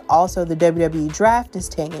where also the WWE draft is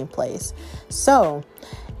taking place. So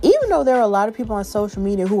even though there are a lot of people on social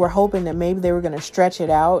media who were hoping that maybe they were going to stretch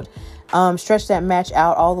that match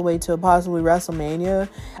out all the way to possibly WrestleMania,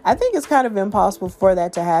 I think it's kind of impossible for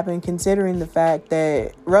that to happen, considering the fact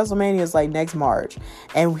that WrestleMania is like next March,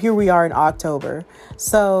 and here we are in October.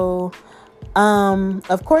 So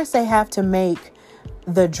of course they have to make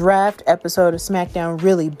the draft episode of SmackDown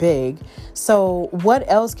really big. So what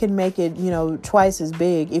else can make it, twice as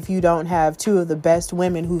big if you don't have two of the best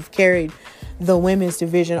women who've carried the women's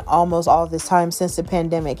division almost all this time since the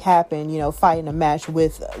pandemic happened, fighting a match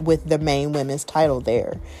with the main women's title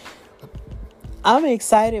there. I'm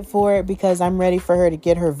excited for it because I'm ready for her to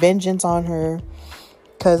get her vengeance on her,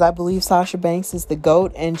 because I believe Sasha Banks is the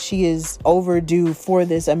GOAT and she is overdue for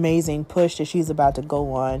this amazing push that she's about to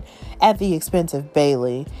go on at the expense of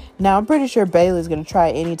Bayley. Now, I'm pretty sure Bayley's going to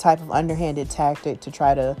try any type of underhanded tactic to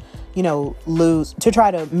try to, lose, to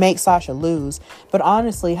try to make Sasha lose. But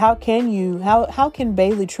honestly, how can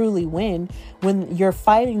Bayley truly win when you're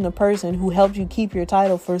fighting the person who helped you keep your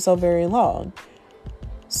title for so very long?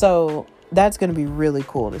 So that's going to be really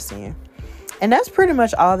cool to see. And that's pretty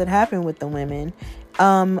much all that happened with the women.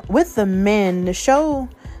 With the men, the show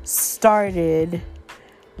started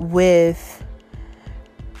with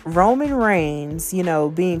Roman Reigns,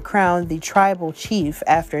 being crowned the tribal chief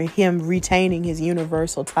after him retaining his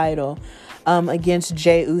universal title against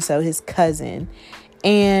Jey Uso, his cousin.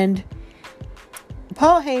 And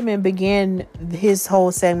Paul Heyman began his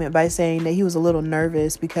whole segment by saying that he was a little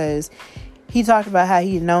nervous because he talked about how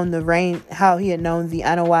he had known the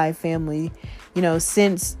Anoa'i family,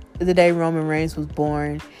 since the day Roman Reigns was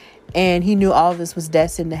born, and he knew all of this was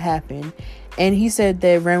destined to happen. And he said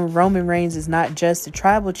that Roman Reigns is not just a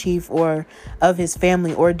tribal chief or of his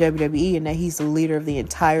family or WWE, and that he's the leader of the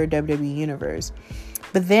entire WWE universe.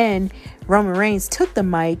 But then Roman Reigns took the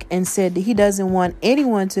mic and said that he doesn't want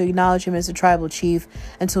anyone to acknowledge him as a tribal chief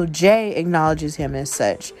until Jey acknowledges him as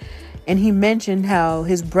such. And he mentioned how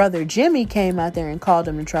his brother Jimmy came out there and called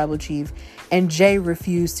him the tribal chief, and Jey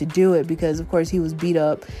refused to do it because, of course, he was beat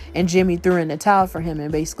up, and Jimmy threw in the towel for him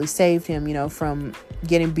and basically saved him, from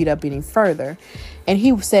getting beat up any further. And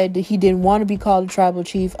he said that he didn't want to be called a tribal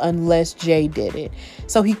chief unless Jey did it.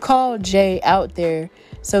 So he called Jey out there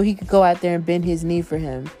so he could go out there and bend his knee for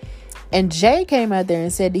him. And Jey came out there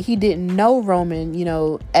and said that he didn't know Roman,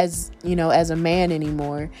 as a man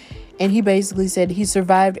anymore. And he basically said he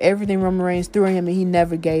survived everything Roman Reigns threw at him and he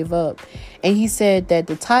never gave up. And he said that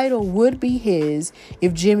the title would be his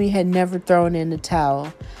if Jimmy had never thrown in the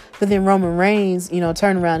towel. But then Roman Reigns,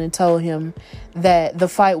 turned around and told him that the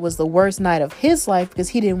fight was the worst night of his life because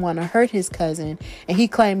he didn't want to hurt his cousin. And he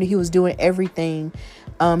claimed that he was doing everything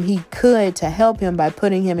he could to help him by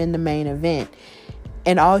putting him in the main event.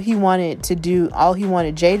 And all he wanted Jey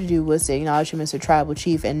to do was to acknowledge him as a tribal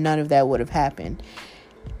chief, and none of that would have happened.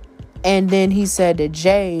 And then he said that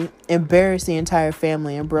Jey embarrassed the entire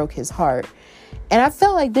family and broke his heart. And I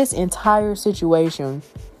felt like this entire situation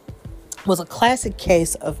was a classic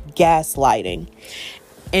case of gaslighting.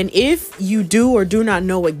 And if you do or do not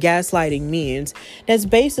know what gaslighting means, that's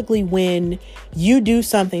basically when you do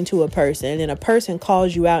something to a person and a person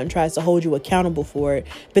calls you out and tries to hold you accountable for it,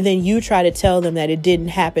 but then you try to tell them that it didn't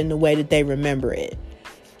happen the way that they remember it.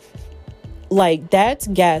 Like, that's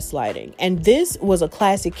gaslighting. And this was a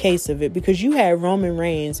classic case of it because you had Roman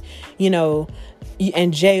Reigns,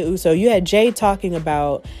 and Jey Uso. You had Jey talking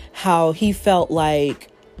about how he felt like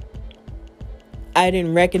I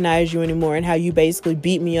didn't recognize you anymore and how you basically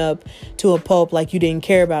beat me up to a pulp like you didn't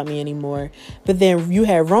care about me anymore. But then you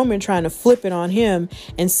had Roman trying to flip it on him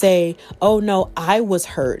and say, oh no, I was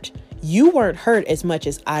hurt. You weren't hurt as much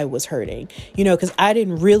as I was hurting, because I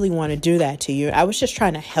didn't really want to do that to you. I was just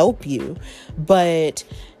trying to help you, but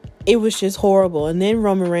it was just horrible. And then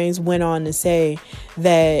Roman Reigns went on to say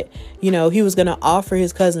that, he was going to offer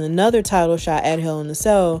his cousin another title shot at Hell in a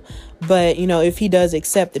Cell. But, if he does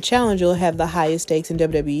accept the challenge, he'll have the highest stakes in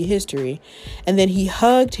WWE history. And then he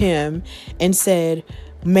hugged him and said,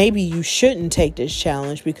 maybe you shouldn't take this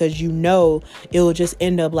challenge because it will just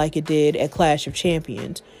end up like it did at Clash of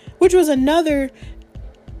Champions. Which was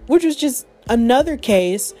just another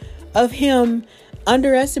case of him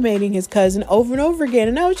underestimating his cousin over and over again.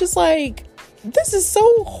 And I was just like, this is so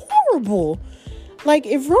horrible. Like,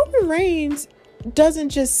 if Roman Reigns doesn't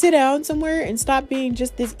just sit down somewhere and stop being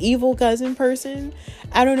just this evil cousin person,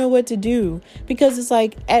 I don't know what to do. Because it's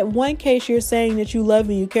like, at one case, you're saying that you love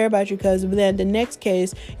and you care about your cousin, but then the next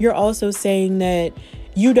case, you're also saying that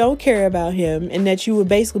you don't care about him and that you would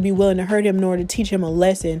basically be willing to hurt him in order to teach him a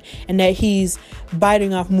lesson, and that he's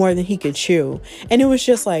biting off more than he could chew. And it was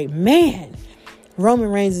just like, man, Roman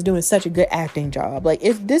Reigns is doing such a good acting job. Like,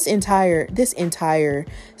 this entire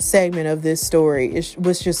segment of this story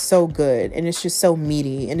was just so good, and it's just so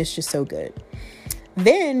meaty, and it's just so good.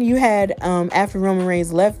 Then you had, after Roman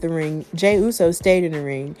Reigns left the ring, Jey Uso stayed in the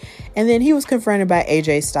ring. And then he was confronted by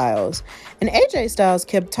AJ Styles. And AJ Styles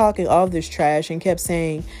kept talking all this trash and kept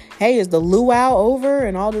saying, hey, is the luau over?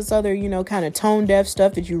 And all this other, kind of tone deaf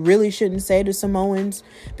stuff that you really shouldn't say to Samoans.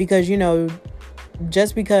 Because,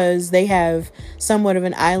 just because they have somewhat of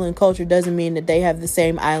an island culture doesn't mean that they have the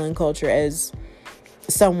same island culture as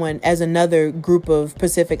another group of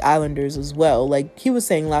Pacific Islanders as well. Like, he was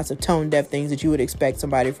saying lots of tone deaf things that you would expect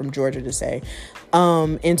somebody from Georgia to say,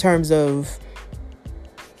 in terms of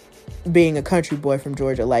being a country boy from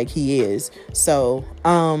Georgia, like he is. So,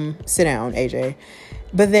 sit down, AJ.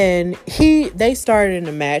 But then they started in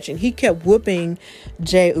the match and he kept whooping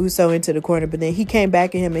Jey Uso into the corner, but then he came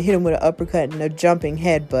back at him and hit him with an uppercut and a jumping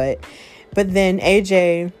headbutt. But then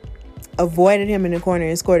AJ avoided him in the corner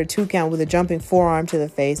and scored a 2 count with a jumping forearm to the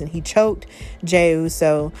face, and he choked Jey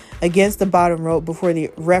Uso against the bottom rope before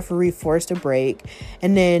the referee forced a break.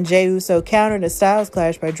 And then Jey Uso countered a Styles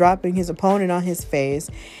clash by dropping his opponent on his face,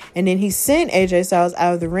 and then he sent AJ Styles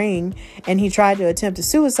out of the ring, and he tried to attempt a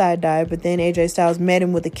suicide dive, but then AJ Styles met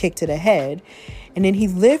him with a kick to the head. And then he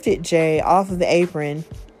lifted Jey off of the apron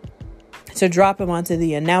to drop him onto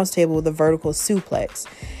the announce table with a vertical suplex.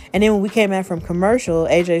 And then when we came out from commercial,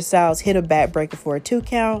 AJ Styles hit a backbreaker for a 2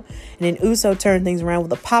 count. And then Uso turned things around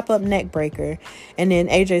with a pop-up neck breaker. And then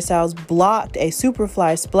AJ Styles blocked a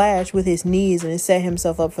superfly splash with his knees and set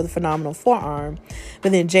himself up for the phenomenal forearm.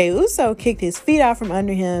 But then Jey Uso kicked his feet out from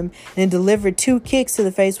under him and delivered 2 kicks to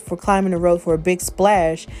the face before climbing the rope for a big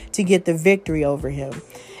splash to get the victory over him.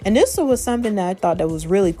 And this was something that I thought that was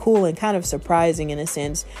really cool and kind of surprising in a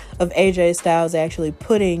sense of AJ Styles actually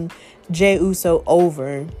putting Jey Uso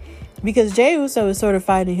over, because Jey Uso is sort of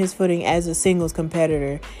finding his footing as a singles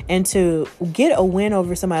competitor, and to get a win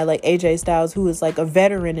over somebody like AJ Styles, who is like a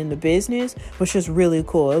veteran in the business, was just really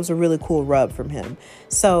cool. It was a really cool rub from him.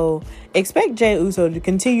 So expect Jey Uso to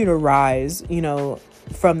continue to rise,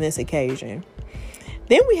 from this occasion.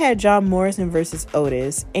 Then we had John Morrison versus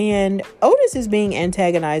Otis, and Otis is being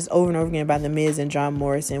antagonized over and over again by The Miz and John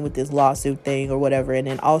Morrison with this lawsuit thing or whatever, and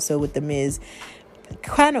then also with The Miz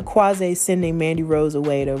kind of quasi sending Mandy Rose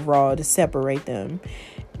away to Raw to separate them,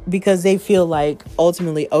 because they feel like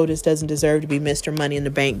ultimately Otis doesn't deserve to be Mr. Money in the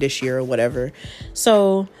Bank this year or whatever.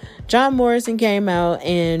 So John Morrison came out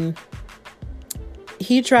and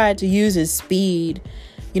he tried to use his speed,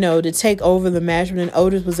 to take over the match, but then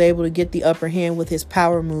Otis was able to get the upper hand with his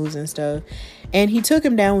power moves and stuff, and he took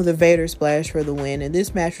him down with a Vader splash for the win. And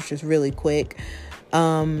this match was just really quick.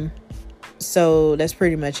 So that's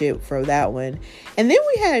pretty much it for that one. And then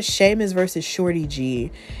we had Sheamus versus Shorty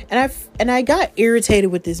G. And I got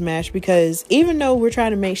irritated with this match, because even though we're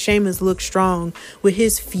trying to make Sheamus look strong with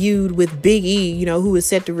his feud with Big E, who is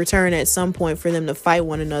set to return at some point for them to fight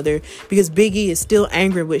one another, because Big E is still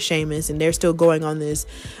angry with Sheamus and they're still going on this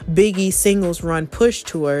Big E singles run push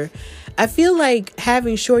tour, I feel like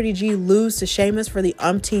having Shorty G lose to Sheamus for the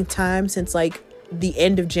umpteenth time since like the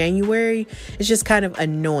end of January is just kind of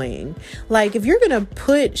annoying. Like, if you're gonna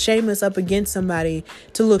put Sheamus up against somebody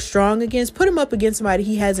to look strong against, put him up against somebody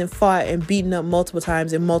he hasn't fought and beaten up multiple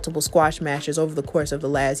times in multiple squash matches over the course of the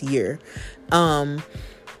last year.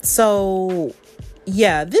 So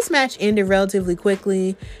yeah, this match ended relatively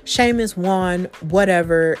quickly. Sheamus won,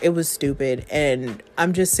 whatever. It was stupid, and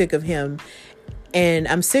I'm just sick of him, and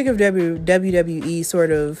I'm sick of WWE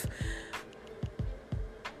sort of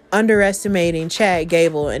underestimating Chad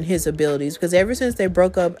Gable and his abilities, because ever since they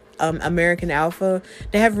broke up American Alpha,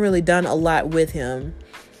 they haven't really done a lot with him.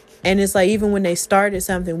 And it's like, even when they started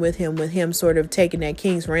something with him sort of taking that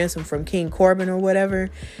King's ransom from King Corbin or whatever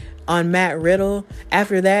on Matt Riddle,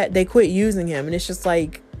 after that they quit using him, and it's just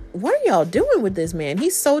like, what are y'all doing with this man?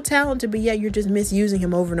 He's so talented, but yet you're just misusing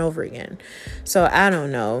him over and over again. So I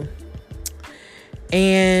don't know.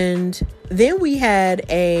 And then we had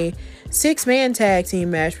a 6-man tag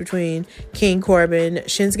team match between King Corbin,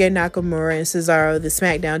 Shinsuke Nakamura, and Cesaro, the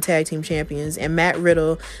SmackDown Tag Team Champions, and Matt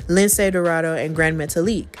Riddle, Lince Dorado, and Gran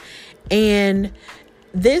Metalik. And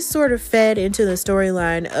this sort of fed into the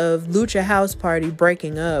storyline of Lucha House Party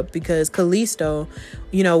breaking up, because Kalisto,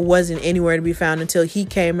 wasn't anywhere to be found until he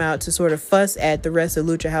came out to sort of fuss at the rest of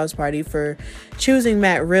Lucha House Party for choosing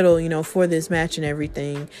Matt Riddle, for this match and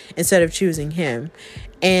everything, instead of choosing him.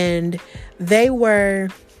 And they were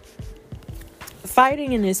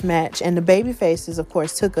fighting in this match, and the babyfaces, of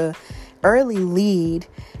course, took a early lead.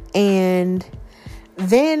 And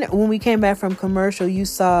then when we came back from commercial, you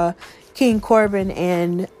saw King Corbin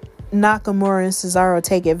and Nakamura and Cesaro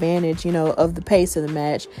take advantage, of the pace of the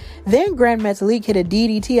match. Then Gran Metalik hit a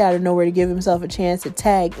DDT out of nowhere to give himself a chance to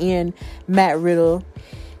tag in Matt Riddle.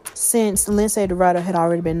 since Lince Dorado had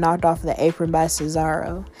already been knocked off of the apron by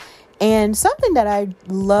Cesaro. And something that I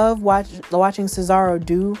love watching Cesaro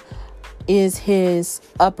do is his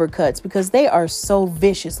uppercuts, because they are so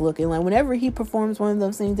vicious looking. Like whenever he performs one of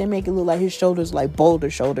those things, they make it look like his shoulders like boulder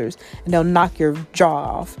shoulders, and they'll knock your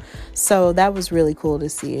jaw off. So that was really cool to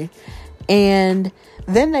see. And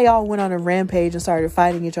then they all went on a rampage and started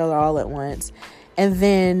fighting each other all at once. And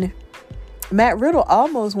then Matt Riddle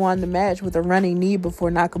almost won the match with a running knee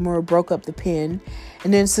before Nakamura broke up the pin.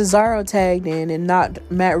 And then Cesaro tagged in and knocked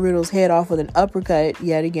Matt Riddle's head off with an uppercut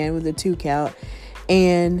yet again with a 2 count.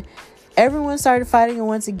 And everyone started fighting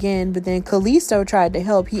once again, but then Kalisto tried to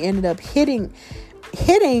help. He ended up hitting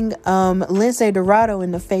Lince Dorado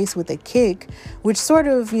in the face with a kick, which sort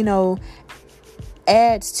of,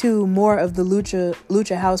 adds to more of the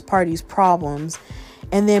Lucha House Party's problems.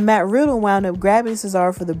 And then Matt Riddle wound up grabbing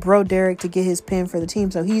Cesaro for the Bro Derek to get his pin for the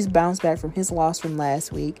team. So he's bounced back from his loss from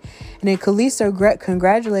last week. And then Kalisto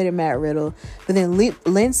congratulated Matt Riddle. But then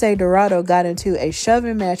Lince Dorado got into a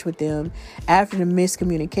shoving match with them after the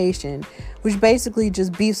miscommunication, which basically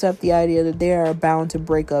just beefs up the idea that they are bound to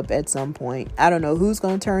break up at some point. I don't know who's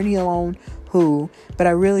going to turn heel on who, but I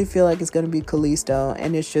really feel like it's going to be Kalisto.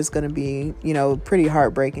 And it's just going to be, pretty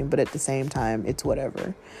heartbreaking. But at the same time, it's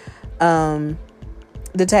whatever.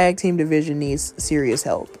 The tag team division needs serious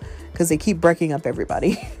help because they keep breaking up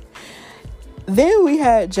everybody. Then we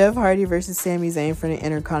had Jeff Hardy versus Sami Zayn for the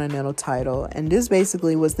Intercontinental title. And this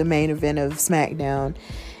basically was the main event of SmackDown.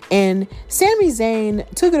 And Sami Zayn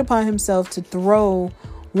took it upon himself to throw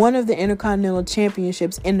one of the Intercontinental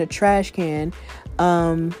Championships in the trash can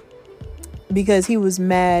because he was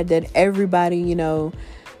mad that everybody,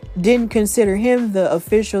 didn't consider him the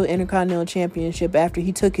official Intercontinental Championship after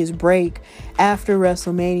he took his break after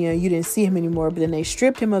WrestleMania. You didn't see him anymore, but then they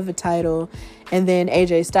stripped him of the title, and then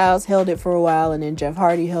AJ Styles held it for a while, and then Jeff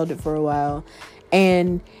Hardy held it for a while,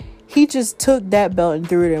 and he just took that belt and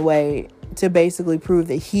threw it away to basically prove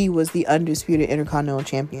that he was the undisputed Intercontinental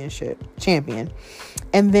champion.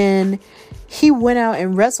 And then he went out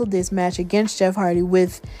and wrestled this match against Jeff Hardy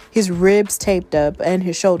with his ribs taped up and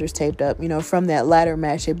his shoulders taped up, from that ladder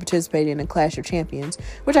match they participated in Clash of Champions,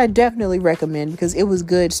 which I definitely recommend because it was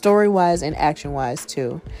good story-wise and action-wise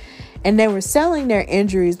too. And they were selling their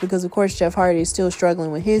injuries because, of course, Jeff Hardy is still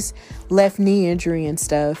struggling with his left knee injury and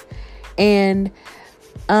stuff. And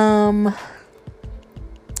this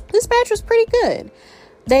match was pretty good.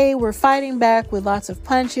 They were fighting back with lots of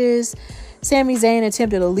punches. Sami Zayn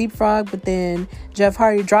attempted a leapfrog, but then Jeff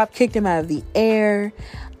Hardy drop-kicked him out of the air.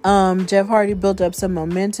 Jeff Hardy built up some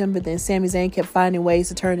momentum, but then Sami Zayn kept finding ways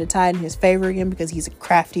to turn the tide in his favor again because he's a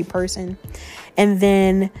crafty person. And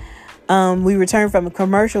then we returned from a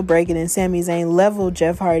commercial break, and then Sami Zayn leveled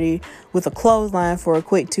Jeff Hardy with a clothesline for a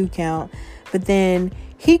quick 2 count. But then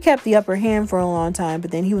he kept the upper hand for a long time, but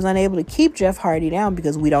then he was unable to keep Jeff Hardy down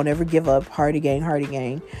because we don't ever give up. Hardy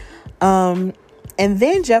gang. And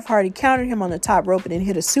then Jeff Hardy countered him on the top rope and then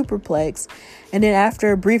hit a superplex. And then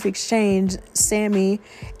after a brief exchange, Sami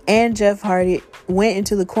and Jeff Hardy went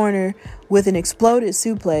into the corner with an exploded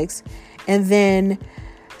suplex. And then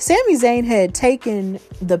Sami Zayn had taken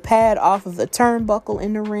the pad off of the turnbuckle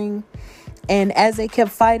in the ring. And as they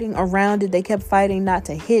kept fighting around it, they kept fighting not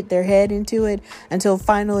to hit their head into it until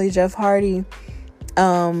finally Jeff Hardy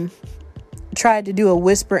tried to do a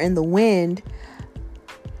whisper in the wind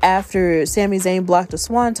after Sami Zayn blocked a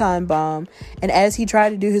swanton bomb. And as he tried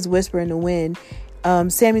to do his whisper in the wind,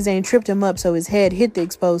 Sami Zayn tripped him up so his head hit the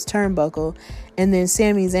exposed turnbuckle. And then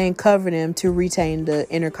Sami Zayn covered him to retain the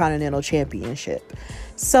Intercontinental Championship.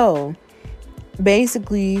 So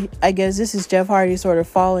basically, I guess this is Jeff Hardy sort of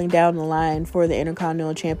falling down the line for the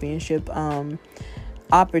Intercontinental Championship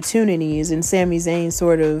opportunities, and Sami Zayn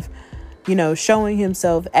sort of, showing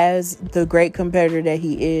himself as the great competitor that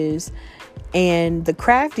he is and the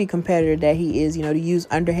crafty competitor that he is, to use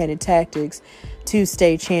underhanded tactics to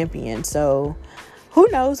stay champion. So who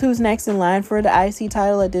knows who's next in line for the IC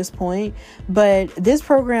title at this point, but this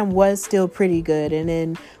program was still pretty good. And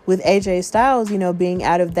then with AJ Styles, being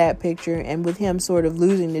out of that picture, and with him sort of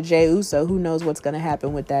losing to Jey Uso, who knows what's going to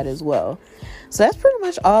happen with that as well. So that's pretty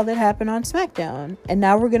much all that happened on SmackDown. And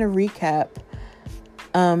now we're going to recap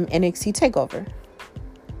NXT TakeOver.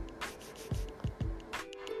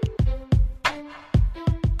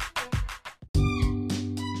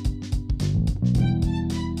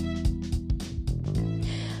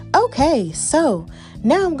 Okay, so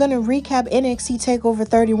Now I'm going to recap NXT TakeOver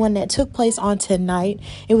 31 that took place on tonight.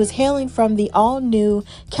 It was hailing from the all-new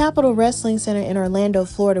Capitol Wrestling Center in Orlando,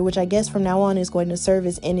 Florida, which I guess from now on is going to serve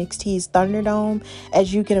as NXT's Thunderdome,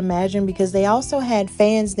 as you can imagine, because they also had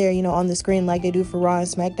fans there, on the screen like they do for Raw and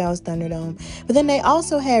SmackDown's Thunderdome. But then they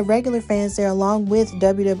also had regular fans there along with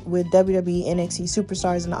WWE NXT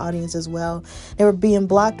superstars in the audience as well. They were being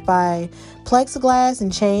blocked by plexiglass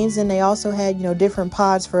and chains, and they also had, different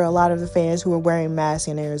pods for a lot of the fans who were wearing masks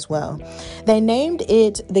in there as well. They named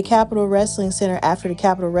it the Capitol Wrestling Center after the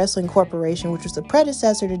Capitol Wrestling Corporation, which was the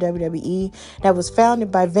predecessor to WWE, that was founded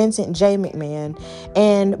by Vincent J. McMahon.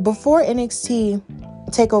 And before NXT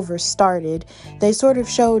TakeOver started, they sort of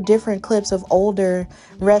showed different clips of older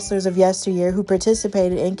wrestlers of yesteryear who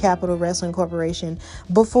participated in Capitol Wrestling Corporation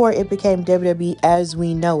before it became WWE as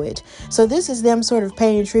we know it. So this is them sort of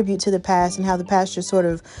paying tribute to the past and how the past just sort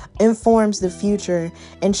of informs the future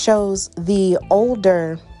and shows the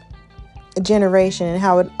older generation and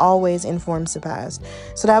how it always informs the past.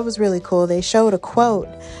 So that was really cool. They showed a quote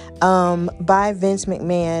by Vince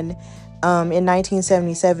McMahon in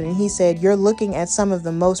 1977, and he said, "You're looking at some of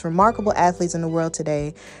the most remarkable athletes in the world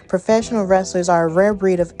today. Professional wrestlers are a rare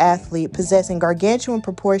breed of athlete, possessing gargantuan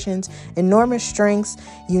proportions, enormous strengths,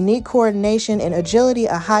 unique coordination and agility,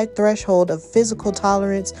 a high threshold of physical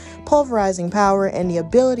tolerance, pulverizing power, and the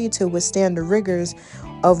ability to withstand the rigors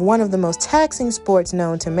of one of the most taxing sports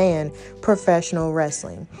known to man, professional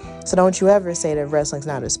wrestling." So don't you ever say that wrestling's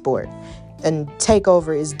not a sport. And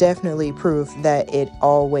TakeOver is definitely proof that it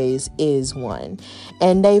always is one.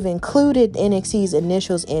 And they've included NXT's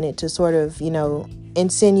initials in it to sort of,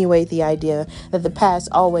 insinuate the idea that the past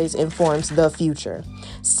always informs the future.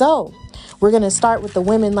 So we're going to start with the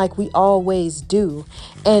women like we always do.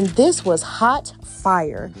 And this was hot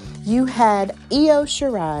fire. You had Io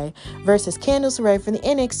Shirai versus Candice LeRae for the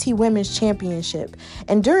NXT Women's Championship.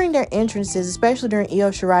 And during their entrances, especially during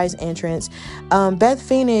Io Shirai's entrance, Beth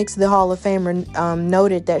Phoenix, the Hall of Famer,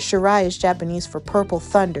 noted that Shirai is Japanese for purple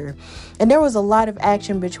thunder. And there was a lot of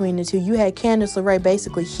action between the two. You had Candice LeRae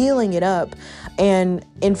basically healing it up and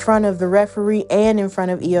in front of the referee and in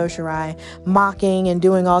front of Io Shirai, mocking and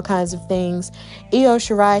doing all kinds of things. Io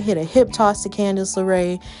Shirai hit a hip toss to Candice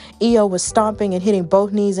LeRae. Io was stomping and hitting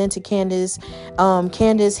both knees into Candice.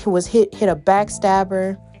 Candice was hit a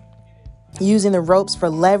backstabber using the ropes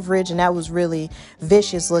for leverage, and that was really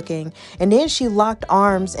vicious looking. And then she locked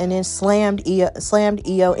arms and then slammed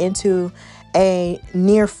Io into a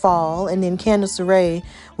near fall, and then Candice LeRae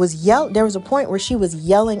there was a point where she was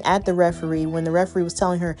yelling at the referee when the referee was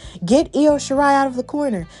telling her, "Get Io Shirai out of the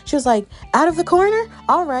corner." She was like, "Out of the corner?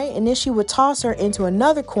 All right." And then she would toss her into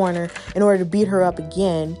another corner in order to beat her up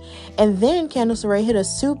again. And then Candice LeRae hit a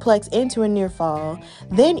suplex into a near fall.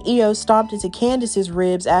 Then Io stomped into Candice's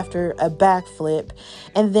ribs after a backflip.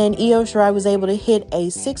 And then Io Shirai was able to hit a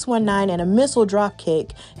 619 and a missile drop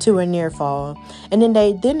kick to a near fall. And then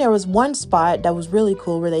there was one spot that was really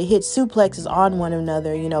cool where they hit suplexes on one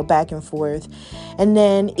another, back and forth. And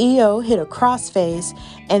then Io hit a crossface,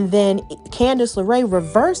 and then Candice LeRae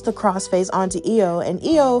reversed the crossface onto Io, and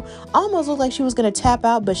Io almost looked like she was going to tap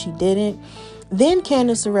out, but she didn't. Then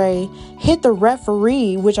Candice LeRae hit the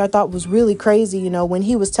referee, which I thought was really crazy, when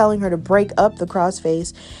he was telling her to break up the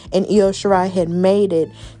crossface, and Io Shirai had made it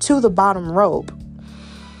to the bottom rope.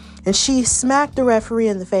 And she smacked the referee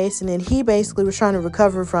in the face, and then he basically was trying to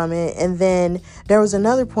recover from it. And then there was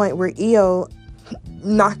another point where Io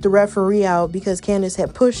knocked the referee out because Candice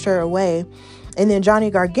had pushed her away. And then Johnny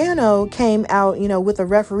Gargano came out, with a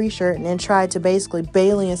referee shirt and then tried to basically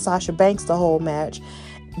Bayley and Sasha Banks the whole match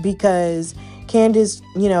because Candice,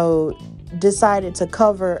 decided to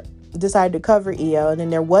cover Io, and then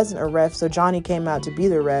there wasn't a ref, so Johnny came out to be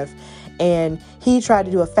the ref. And he tried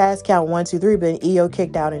to do a fast count 1, 2, 3, but Io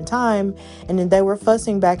kicked out in time. And then they were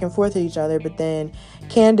fussing back and forth at each other. But then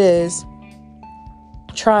Candice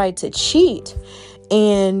tried to cheat,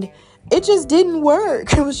 and it just didn't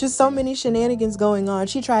work. It was just so many shenanigans going on.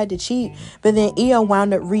 She tried to cheat, but then Io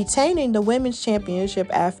wound up retaining the women's championship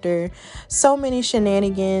after so many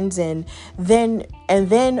shenanigans, and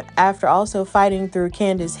then after also fighting through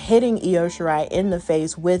Candice hitting Io Shirai in the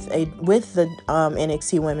face with the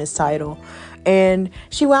NXT women's title. And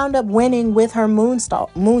she wound up winning with her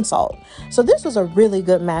moonsault. So this was a really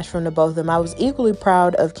good match from the both of them. I was equally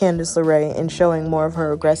proud of Candice LeRae in showing more of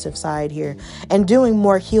her aggressive side here and doing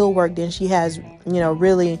more heel work than she has,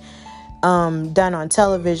 really done on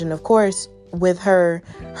television. Of course, with her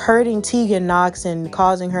hurting Tegan Nox and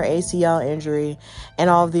causing her ACL injury and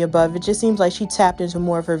all of the above, it just seems like she tapped into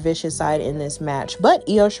more of her vicious side in this match. But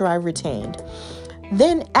Io Shirai retained.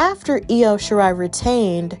 Then after Io Shirai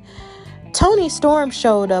retained, Toni Storm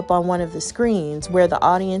showed up on one of the screens where the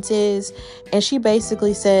audience is, and she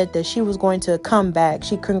basically said that she was going to come back.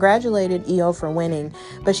 She congratulated Io for winning,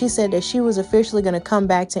 but she said that she was officially going to come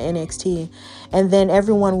back to NXT, and then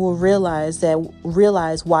everyone will realize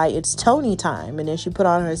why it's Toni time. And then she put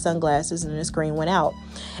on her sunglasses and the screen went out.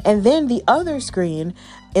 And then the other screen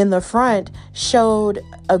in the front showed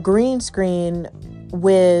a green screen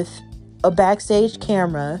with a backstage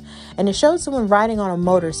camera, and it showed someone riding on a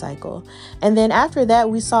motorcycle. And then after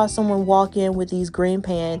that, we saw someone walk in with these green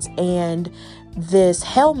pants and this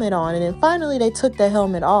helmet on, and then finally they took the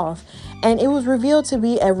helmet off, and it was revealed to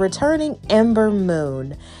be a returning Ember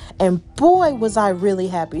Moon. And boy, was I really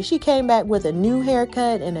happy. She came back with a new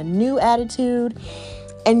haircut and a new attitude.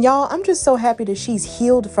 And y'all, I'm just so happy that she's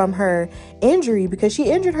healed from her injury, because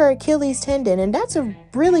she injured her Achilles tendon, and that's a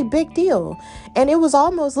really big deal. And it was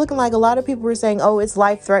almost looking like a lot of people were saying, oh, it's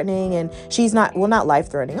life-threatening, and she's not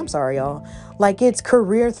life-threatening. I'm sorry, y'all. Like, it's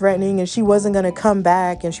career-threatening, and she wasn't going to come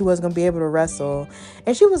back, and she wasn't going to be able to wrestle.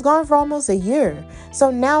 And she was gone for almost a year.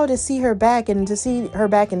 So now to see her back, and to see her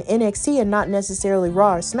back in NXT and not necessarily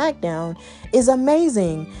Raw or SmackDown, is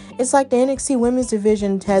amazing. It's like the NXT women's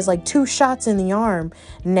division has like 2 shots in the arm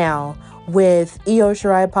now, with Io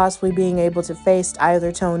Shirai possibly being able to face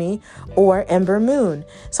either Toni or Ember Moon.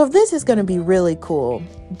 So this is going to be really cool.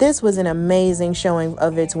 This was an amazing showing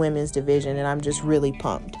of its women's division, and I'm just really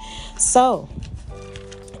pumped. So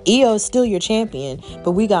Io is still your champion,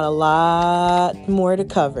 but we got a lot more to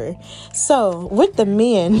cover. So with the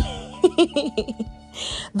men,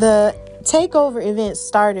 the Takeover event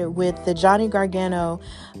started with the Johnny Gargano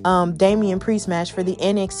Damian Priest match for the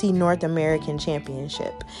NXT North American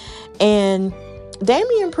Championship. And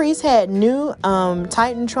Damian Priest had new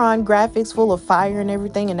Titantron graphics full of fire and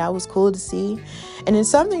everything, and that was cool to see. And then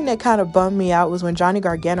something that kind of bummed me out was when Johnny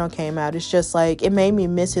Gargano came out. It's just like, it made me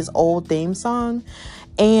miss his old theme song.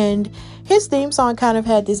 And his theme song kind of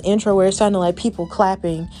had this intro where it sounded like people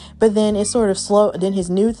clapping, but then it's sort of slow. Then his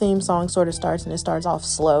new theme song sort of starts, and it starts off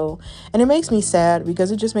slow. And it makes me sad, because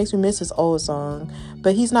it just makes me miss his old song.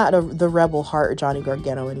 But he's not the Rebel Heart Johnny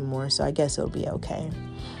Gargano anymore, so I guess it'll be okay.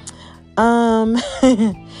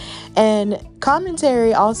 And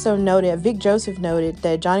commentary also noted, Vic Joseph noted,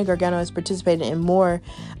 that Johnny Gargano has participated in more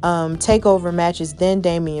takeover matches than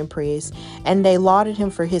Damian Priest, and they lauded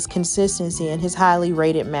him for his consistency and his highly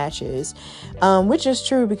rated matches, which is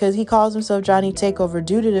true, because he calls himself Johnny Takeover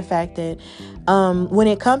due to the fact that when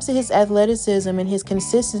it comes to his athleticism and his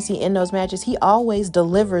consistency in those matches, he always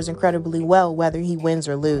delivers incredibly well, whether he wins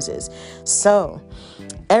or loses. So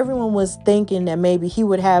everyone was thinking that maybe he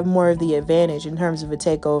would have more of the advantage in terms of a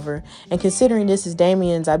takeover. And considering this is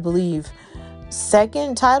Damian's, I believe,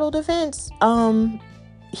 second title defense,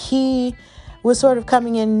 he was sort of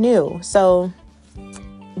coming in new. So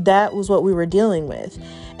that was what we were dealing with.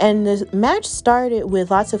 And the match started with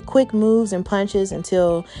lots of quick moves and punches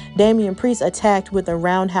until Damian Priest attacked with a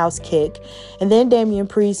roundhouse kick. And then Damian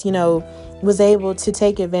Priest, was able to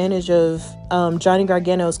take advantage of Johnny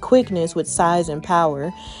Gargano's quickness with size and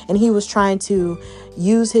power. And he was trying to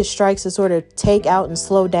use his strikes to sort of take out and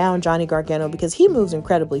slow down Johnny Gargano, because he moves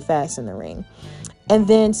incredibly fast in the ring. And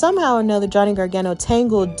then somehow or another, Johnny Gargano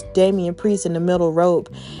tangled Damian Priest in the middle rope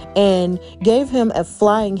and gave him a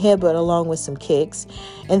flying headbutt along with some kicks.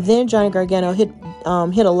 And then Johnny Gargano hit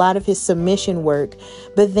a lot of his submission work.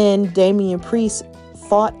 But then Damian Priest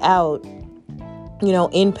fought out,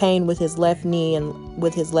 in pain with his left knee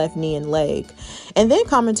and leg. And then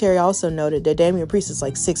commentary also noted that Damian Priest is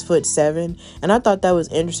like 6'7", and I thought that was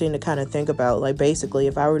interesting to kind of think about. Like, basically,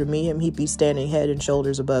 if I were to meet him, he'd be standing head and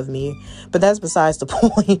shoulders above me. But that's besides the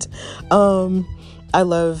point. I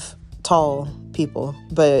love tall people,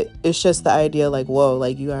 but it's just the idea, like, whoa,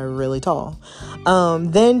 like, you are really tall.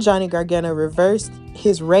 Then Johnny Gargano reversed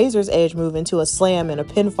his Razor's Edge move into a slam and a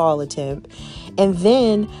pinfall attempt, and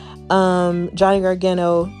then Johnny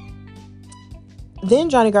Gargano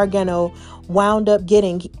wound up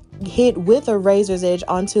getting hit with a Razor's Edge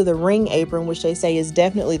onto the ring apron, which they say is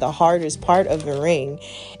definitely the hardest part of the ring.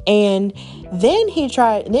 And then he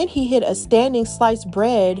hit a standing sliced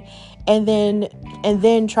bread, and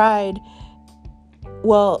then tried.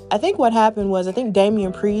 Well, I think what happened was,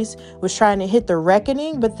 Damian Priest was trying to hit the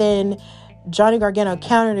Reckoning, but then Johnny Gargano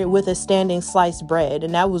countered it with a standing sliced bread,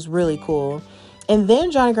 and that was really cool. And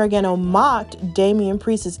then Johnny Gargano mocked Damian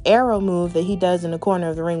Priest's arrow move that he does in the corner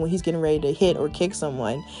of the ring when he's getting ready to hit or kick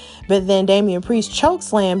someone. But then Damian Priest choke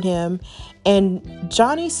slammed him, and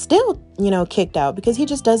Johnny still, kicked out, because he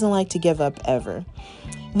just doesn't like to give up ever.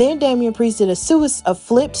 Then Damian Priest did a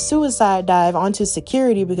flipped suicide dive onto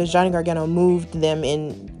security because Johnny Gargano moved them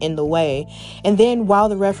in the way. And then while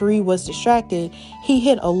the referee was distracted, he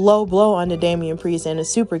hit a low blow onto Damian Priest and a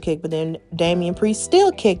super kick, but then Damian Priest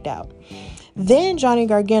still kicked out. Then Johnny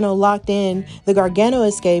Gargano locked in the Gargano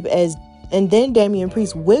escape and then Damian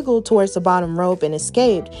Priest wiggled towards the bottom rope and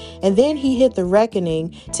escaped. And then he hit the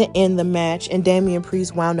Reckoning to end the match. And Damian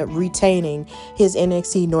Priest wound up retaining his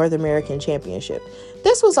NXT North American Championship.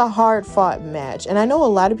 This was a hard fought match. And I know a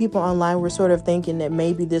lot of people online were sort of thinking that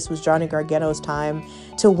maybe this was Johnny Gargano's time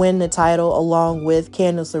to win the title along with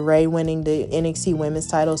Candice LeRae winning the NXT women's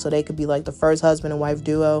title so they could be like the first husband and wife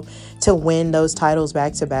duo to win those titles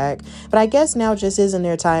back to back. But I guess now just isn't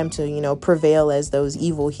their time to, prevail as those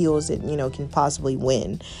evil heels that, can possibly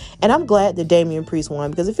win. And I'm glad that Damian Priest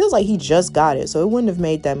won because it feels like he just got it. So it wouldn't have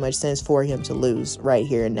made that much sense for him to lose right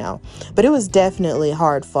here and now. But it was definitely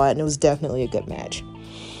hard fought and it was definitely a good match.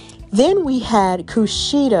 Then we had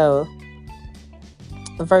Kushida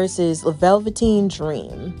versus Velveteen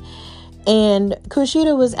Dream. And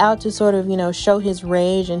Kushida was out to sort of, show his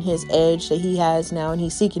rage and his edge that he has now, and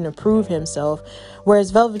he's seeking to prove himself.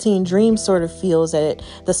 Whereas Velveteen Dream sort of feels that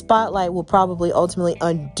the spotlight will probably ultimately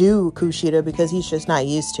undo Kushida because he's just not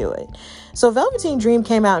used to it. So Velveteen Dream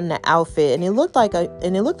came out in the outfit, and it looked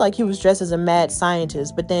like he was dressed as a mad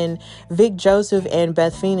scientist. But then Vic Joseph and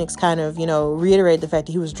Beth Phoenix kind of, reiterate the fact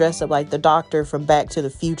that he was dressed up like the Doctor from Back to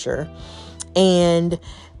the Future. And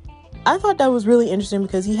I thought that was really interesting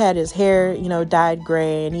because he had his hair, dyed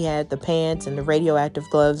gray, and he had the pants and the radioactive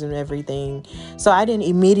gloves and everything. So I didn't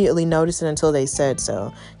immediately notice it until they said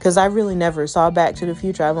so, because I really never saw Back to the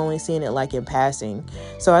Future. I've only seen it like in passing.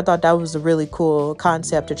 So I thought that was a really cool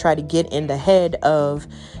concept to try to get in the head of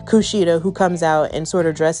Kushida, who comes out and sort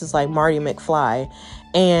of dresses like Marty McFly.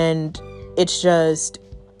 And it's just,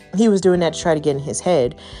 he was doing that to try to get in his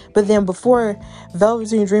head. But then before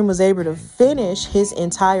Velveteen Dream was able to finish his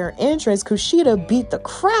entire entrance, Kushida beat the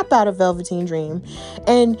crap out of Velveteen Dream.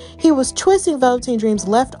 And he was twisting Velveteen Dream's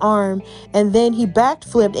left arm, and then he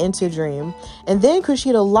backflipped into Dream. And then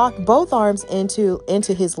Kushida locked both arms into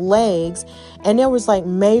his legs. And there was like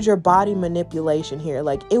major body manipulation here.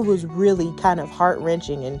 Like, it was really kind of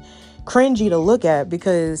heart-wrenching and cringy to look at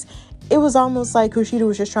because it was almost like Kushida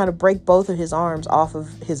was just trying to break both of his arms off of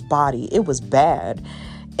his body. It was bad.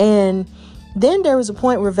 And then there was a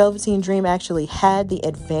point where Velveteen Dream actually had the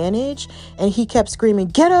advantage, and he kept screaming,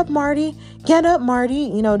 "Get up, Marty! Get up, Marty!"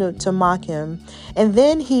 To mock him. And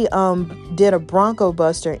then he did a Bronco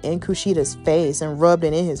Buster in Kushida's face and rubbed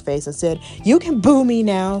it in his face and said, "You can boo me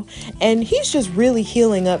now." And he's just really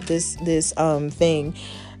healing up this thing.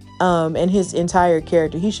 And his entire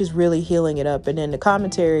character, he's just really healing it up. And then the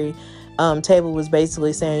commentary table was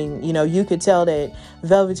basically saying, you could tell that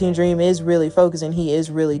Velveteen Dream is really focused and he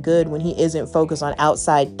is really good when he isn't focused on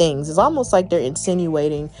outside things. It's almost like they're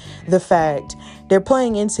insinuating the fact, they're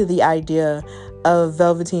playing into the idea of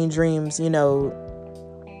Velveteen Dream's,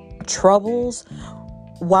 troubles,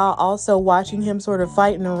 while also watching him sort of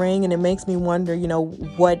fight in the ring. And it makes me wonder,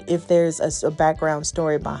 what if there's a background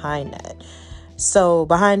story behind that. So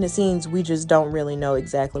behind the scenes, we just don't really know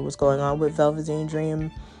exactly what's going on with Velveteen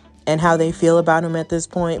Dream and how they feel about him at this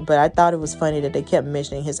point. But I thought it was funny that they kept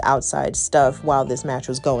mentioning his outside stuff while this match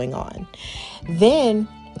was going on. Then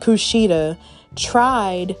Kushida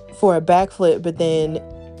tried for a backflip, but then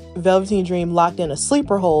Velveteen Dream locked in a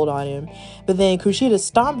sleeper hold on him. But then Kushida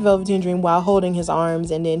stomped Velveteen Dream while holding his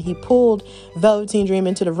arms, and then he pulled Velveteen Dream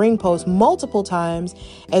into the ring post multiple times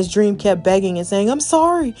as Dream kept begging and saying, I'm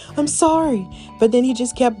sorry. But then he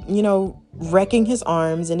just kept, wrecking his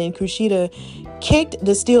arms, and then Kushida kicked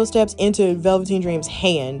the steel steps into Velveteen Dream's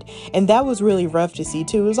hand. And that was really rough to see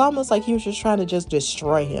too. It was almost like he was just trying to just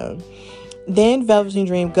destroy him. Then Velveteen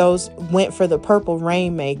Dream went for the purple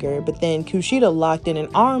Rainmaker, but then Kushida locked in an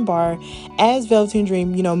armbar as Velveteen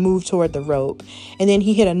Dream, moved toward the rope. And then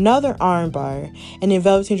he hit another armbar, and then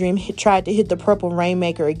Velveteen Dream tried to hit the purple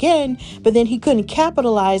Rainmaker again, but then he couldn't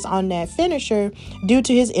capitalize on that finisher due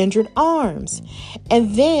to his injured arms.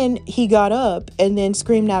 And then he got up and then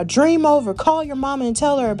screamed out, "Dream over, call your mama and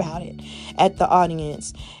tell her about it," at the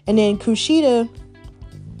audience. And then Kushida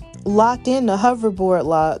locked in the hoverboard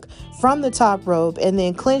lock from the top rope and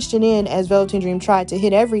then clinched it in as Velveteen Dream tried to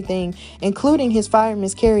hit everything, including his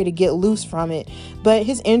fireman's carry, to get loose from it. but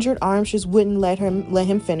his injured arms just wouldn't let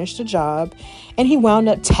him finish the job, and he wound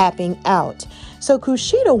up tapping out. So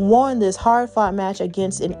Kushida won this hard-fought match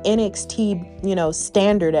against an NXT,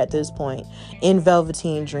 standard at this point in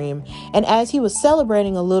Velveteen Dream. And as he was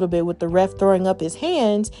celebrating a little bit with the ref throwing up his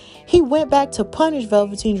hands, he went back to punish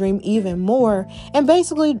Velveteen Dream even more and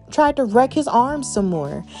basically tried to wreck his arms some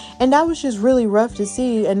more. And that was just really rough to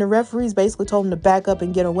see. And the referees basically told him to back up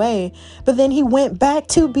and get away. But then he went back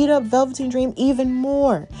to beat up Velveteen Dream even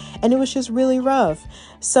more. And it was just really rough.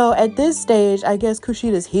 So at this stage, I guess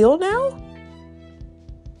Kushida's healed now?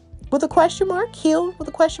 With a question mark? Healed with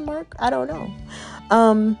a question mark? I don't know.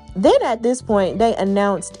 Then at this point, they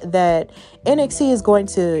announced that NXT is going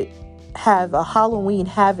to have a Halloween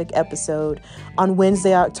Havoc episode on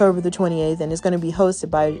Wednesday, October the 28th, and it's going to be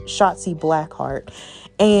hosted by Shotzi Blackheart.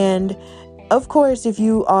 And of course, if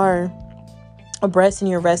you are abreast in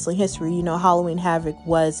your wrestling history, Halloween Havoc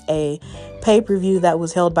was a pay-per-view that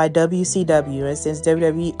was held by WCW, and since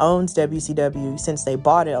WWE owns WCW, since they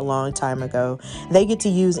bought it a long time ago, they get to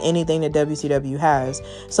use anything that WCW has.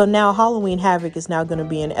 So now Halloween Havoc is now going to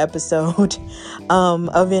be an episode of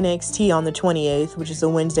NXT on the 28th, which is the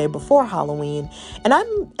Wednesday before Halloween. And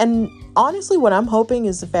honestly, what I'm hoping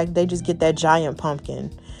is the fact they just get that giant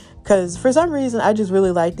pumpkin. Because for some reason, I just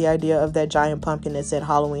really like the idea of that giant pumpkin that said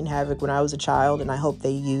Halloween Havoc when I was a child, and I hope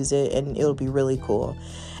they use it, and it'll be really cool.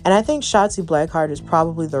 And I think Shotzi Blackheart is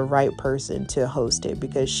probably the right person to host it,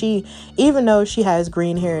 because she, even though she has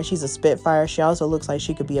green hair and she's a Spitfire, she also looks like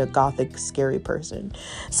she could be a gothic, scary person.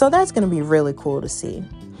 So that's going to be really cool to see.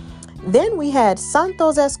 Then we had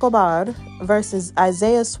Santos Escobar versus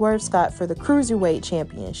Isaiah Swerve Scott for the Cruiserweight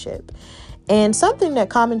Championship. And something that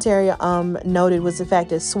commentary noted was the fact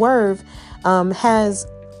that Swerve has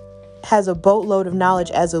a boatload of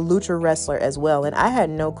knowledge as a lucha wrestler as well. And I had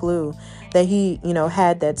no clue that he,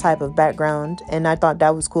 had that type of background. And I thought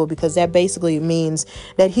that was cool, because that basically means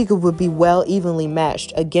that he would be well evenly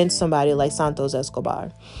matched against somebody like Santos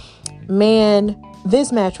Escobar. Man,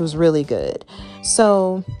 this match was really good.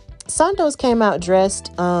 So Santos came out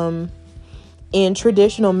dressed in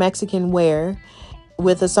traditional Mexican wear,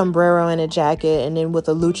 with a sombrero and a jacket, and then with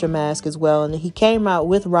a lucha mask as well. And he came out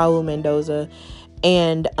with Raul Mendoza,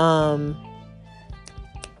 and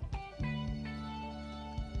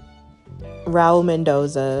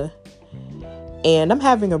and I'm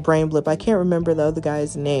having a brain blip. I can't remember the other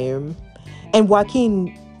guy's name. And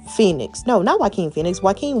Joaquin Phoenix. No, not Joaquin Phoenix.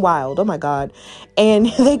 Joaquin Wilde. Oh my God. And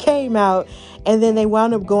they came out, and then they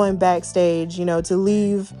wound up going backstage, to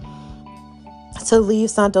leave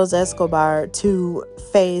Santos Escobar to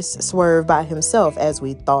face Swerve by himself, as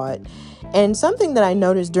we thought. And something that I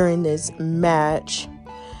noticed during this match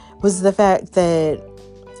was the fact that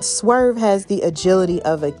Swerve has the agility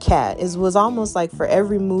of a cat. It was almost like for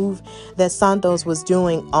every move that Santos was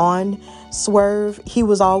doing on Swerve, he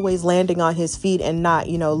was always landing on his feet and not,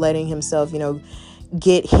 letting himself,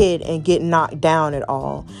 get hit and get knocked down at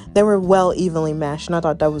all. They were well evenly matched, and I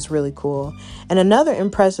thought that was really cool. And another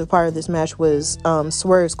impressive part of this match was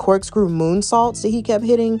Swerve's corkscrew moonsaults that he kept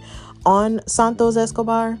hitting on Santos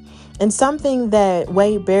Escobar. And something that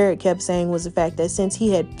Wade Barrett kept saying was the fact that since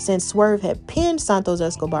Swerve had pinned Santos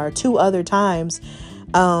Escobar 2 other times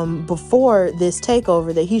before this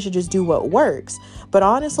takeover, that he should just do what works. But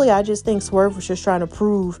honestly, I just think Swerve was just trying to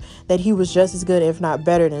prove that he was just as good, if not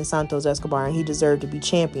better, than Santos Escobar, and he deserved to be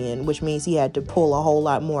champion, which means he had to pull a whole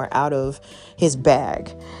lot more out of his bag.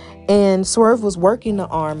 And Swerve was working the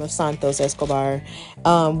arm of Santos Escobar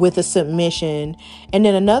with a submission. And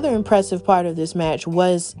then another impressive part of this match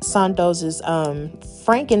was Santos's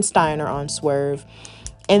Frankensteiner on Swerve.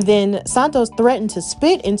 And then Santos threatened to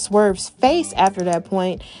spit in Swerve's face after that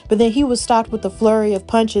point, but then he was stopped with a flurry of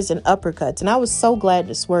punches and uppercuts. And I was so glad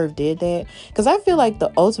that Swerve did that, because I feel like the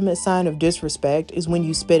ultimate sign of disrespect is when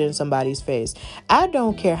you spit in somebody's face. I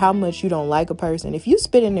don't care how much you don't like a person. If you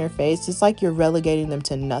spit in their face, it's like you're relegating them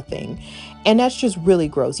to nothing. And that's just really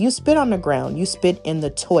gross. You spit on the ground. You spit in the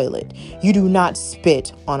toilet. You do not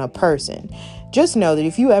spit on a person. Just know that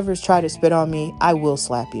if you ever try to spit on me, I will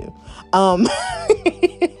slap you. I'm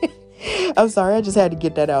sorry, I just had to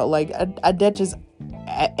get that out. Like, that just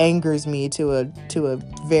angers me to a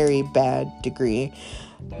very bad degree.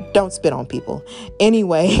 Don't spit on people.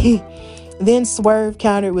 Anyway, then Swerve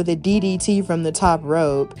countered with a DDT from the top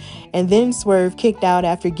rope, and then Swerve kicked out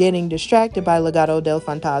after getting distracted by Legado del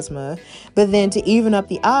Fantasma. But then to even up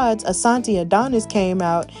the odds, Asante Adonis came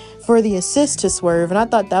out for the assist to Swerve, and I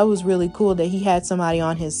thought that was really cool that he had somebody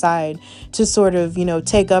on his side to sort of,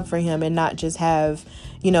 take up for him and not just have,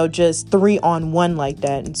 just 3-on-1 like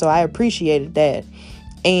that. And so I appreciated that.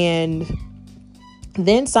 And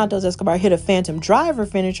Then Santos Escobar hit a Phantom Driver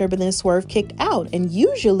finisher, but then Swerve kicked out. And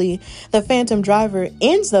usually the Phantom Driver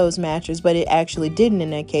ends those matches, but it actually didn't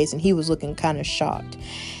in that case, and he was looking kind of shocked.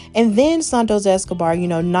 And then Santos Escobar,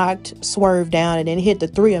 knocked Swerve down and then hit the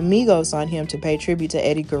Three Amigos on him to pay tribute to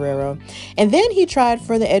Eddie Guerrero. And then he tried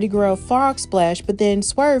for the Eddie Guerrero Frog Splash, but then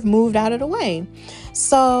Swerve moved out of the way.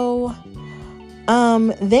 So,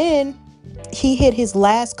 then he hit his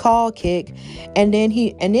last call kick, and then he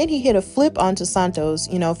hit a flip onto Santos,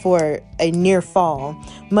 for a near fall,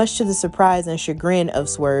 much to the surprise and chagrin of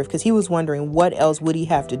Swerve, because he was wondering what else would he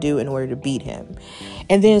have to do in order to beat him.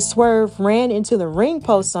 And then Swerve ran into the ring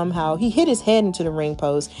post somehow. He hit his head into the ring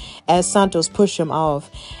post as Santos pushed him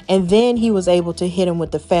off, and then he was able to hit him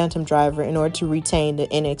with the Phantom Driver in order to retain the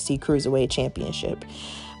NXT Cruiserweight Championship.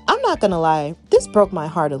 I'm not gonna lie, this broke my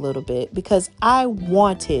heart a little bit because I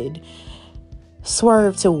wanted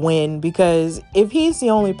Swerve to win, because if he's the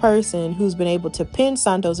only person who's been able to pin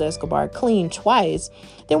Santos Escobar clean twice,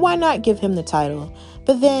 then why not give him the title?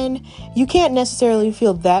 But then you can't necessarily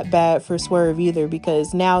feel that bad for Swerve either,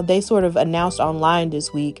 because now they sort of announced online this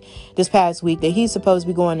past week, that he's supposed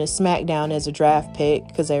to be going to SmackDown as a draft pick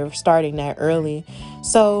because they were starting that early.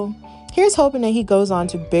 So here's hoping that he goes on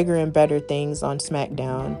to bigger and better things on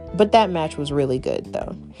SmackDown. But that match was really good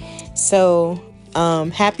though. So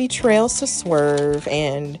happy trails to Swerve,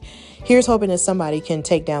 and here's hoping that somebody can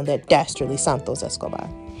take down that dastardly Santos Escobar.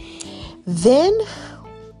 Then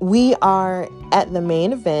we are at the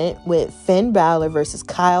main event with Finn Balor versus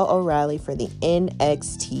Kyle O'Reilly for the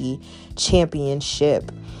NXT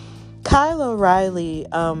Championship. Kyle O'Reilly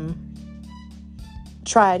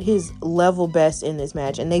tried his level best in this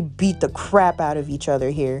match, and they beat the crap out of each other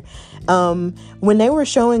here. When they were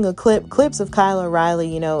showing clips of Kyle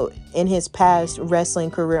O'Reilly, in his past wrestling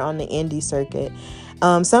career on the indie circuit,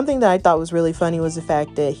 something that I thought was really funny was the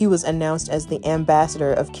fact that he was announced as the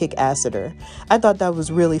ambassador of Kick-Asseter. I thought that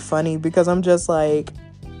was really funny because I'm just like,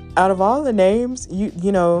 out of all the names,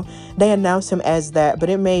 they announced him as that, but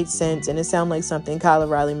it made sense, and it sounded like something Kyle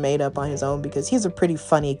O'Reilly made up on his own, because he's a pretty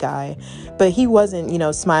funny guy, but he wasn't,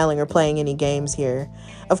 smiling or playing any games here.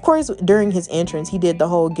 Of course, during his entrance, he did the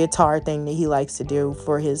whole guitar thing that he likes to do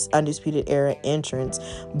for his Undisputed Era entrance,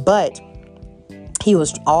 but he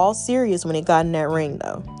was all serious when he got in that ring,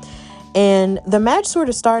 though. And the match sort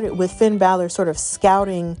of started with Finn Balor sort of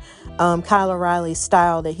scouting Kyle O'Reilly's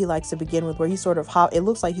style that he likes to begin with, where he sort of it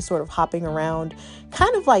looks like he's sort of hopping around,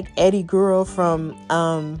 kind of like Eddie Guerrero from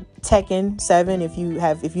Tekken 7, if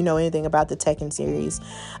you know anything about the Tekken series.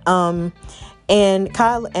 And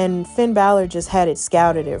Kyle and Finn Balor just had it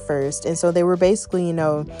scouted at first, and so they were basically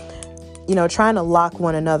trying to lock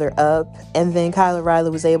one another up, and then Kyle O'Reilly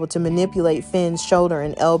was able to manipulate Finn's shoulder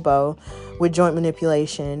and elbow with joint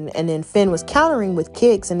manipulation, and then Finn was countering with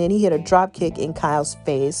kicks, and then he hit a drop kick in Kyle's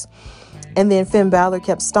face, and then Finn Balor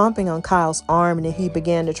kept stomping on Kyle's arm, and then he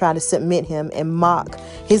began to try to submit him and mock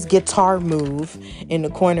his guitar move in the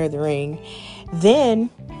corner of the ring. Then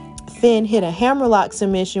Finn hit a hammerlock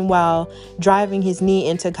submission while driving his knee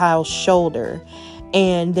into Kyle's shoulder,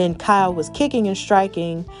 and then Kyle was kicking and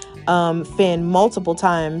striking Finn multiple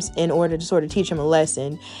times in order to sort of teach him a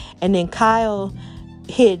lesson, and then Kyle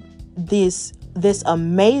hit this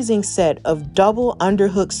amazing set of double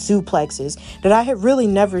underhook suplexes that I had really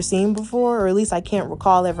never seen before, or at least I can't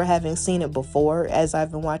recall ever having seen it before as I've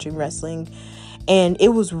been watching wrestling, and it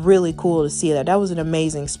was really cool to see that. That was an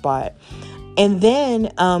amazing spot. And then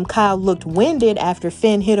Kyle looked winded after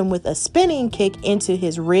Finn hit him with a spinning kick into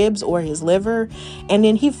his ribs or his liver, and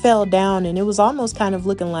then he fell down, and it was almost kind of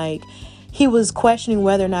looking like he was questioning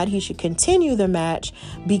whether or not he should continue the match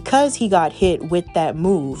because he got hit with that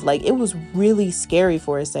move. Like, it was really scary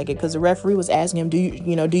for a second, because the referee was asking him, do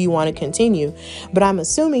you want to continue? But I'm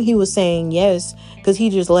assuming he was saying yes, because he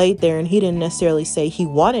just laid there and he didn't necessarily say he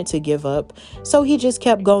wanted to give up. So he just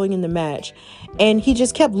kept going in the match, and he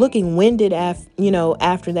just kept looking winded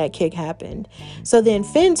after that kick happened. So then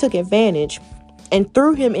Finn took advantage and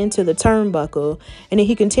threw him into the turnbuckle, and then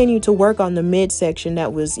he continued to work on the midsection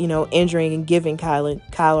that was, injuring and giving Kyle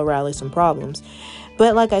O'Reilly some problems.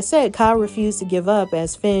 But like I said, Kyle refused to give up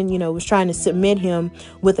as Finn, was trying to submit him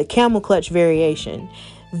with a camel clutch variation.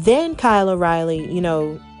 Then Kyle O'Reilly,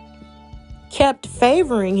 kept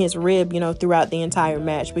favoring his rib, throughout the entire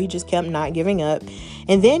match, but he just kept not giving up.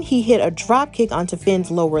 And then he hit a drop kick onto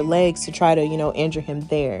Finn's lower legs to try to, injure him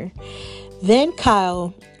there. Then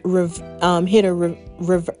Kyle he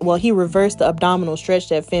reversed the abdominal stretch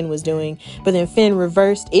that Finn was doing, but then Finn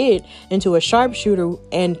reversed it into a sharpshooter,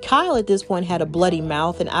 and Kyle at this point had a bloody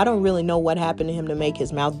mouth, and I don't really know what happened to him to make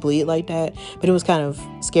his mouth bleed like that, but it was kind of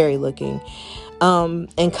scary looking.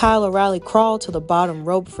 And Kyle O'Reilly crawled to the bottom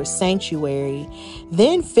rope for sanctuary.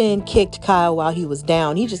 Then Finn kicked Kyle while he was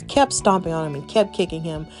down. He just kept stomping on him and kept kicking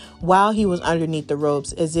him while he was underneath the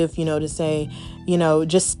ropes, as if, to say,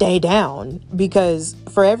 just stay down. Because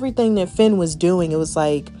for everything that Finn was doing, it was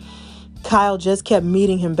like Kyle just kept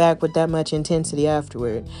meeting him back with that much intensity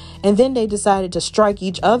afterward. And then they decided to strike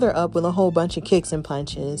each other up with a whole bunch of kicks and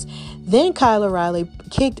punches. Then Kyle O'Reilly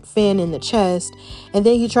kicked Finn in the chest, and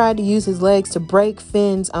then he tried to use his legs to break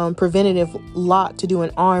Finn's preventative lock to do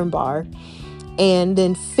an arm bar. And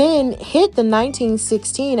then Finn hit the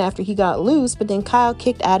 1916 after he got loose, but then Kyle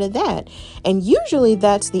kicked out of that. And usually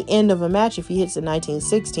that's the end of a match if he hits the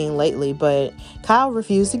 1916 lately, but Kyle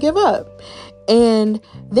refused to give up. And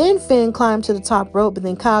then Finn climbed to the top rope, but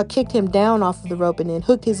then Kyle kicked him down off of the rope and then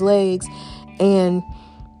hooked his legs. And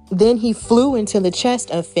then he flew into the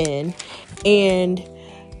chest of Finn. And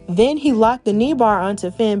then he locked the knee bar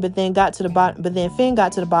onto Finn, but then Finn got to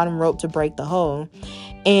the bottom rope to break the hold.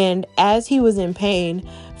 And as he was in pain,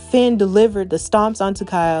 Finn delivered the stomps onto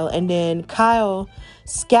Kyle, and then Kyle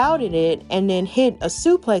scouted it and then hit a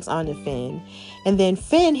suplex onto Finn. And then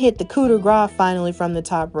Finn hit the coup de grace finally from the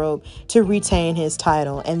top rope to retain his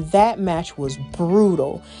title. And that match was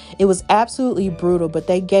brutal. It was absolutely brutal, but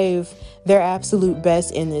they gave their absolute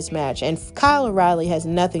best in this match. And Kyle O'Reilly has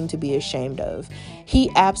nothing to be ashamed of.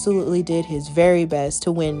 He absolutely did his very best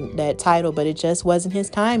to win that title, but it just wasn't his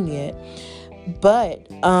time yet. But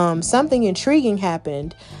something intriguing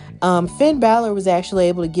happened. Finn Balor was actually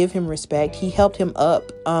able to give him respect. He helped him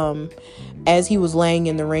up as he was laying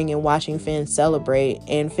in the ring and watching Finn celebrate.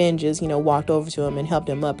 And Finn just, walked over to him and helped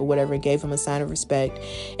him up or whatever and gave him a sign of respect.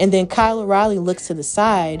 And then Kyle O'Reilly looks to the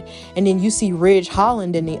side, and then you see Ridge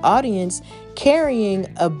Holland in the audience carrying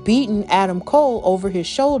a beaten Adam Cole over his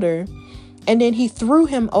shoulder. And then he threw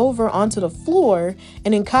him over onto the floor.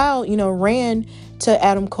 And then Kyle, ran to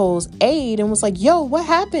Adam Cole's aid and was like, yo, what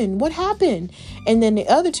happened? What happened? And then the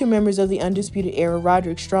other two members of the Undisputed Era,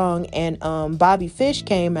 Roderick Strong and Bobby Fish,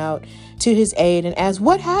 came out to his aid and asked,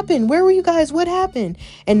 what happened? Where were you guys? What happened?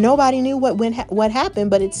 And nobody knew what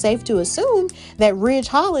happened, but it's safe to assume that Ridge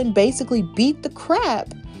Holland basically beat the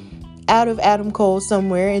crap out of Adam Cole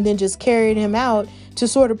somewhere and then just carried him out to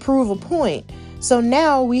sort of prove a point. So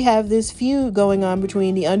now we have this feud going on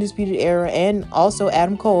between the Undisputed Era and also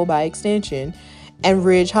Adam Cole by extension and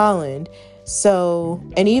Ridge Holland. So,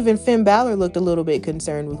 and even Finn Balor looked a little bit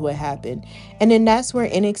concerned with what happened. And then that's where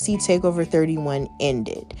NXT TakeOver 31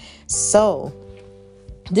 ended. So,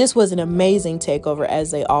 this was an amazing takeover, as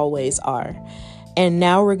they always are. And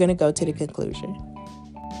now we're going to go to the conclusion.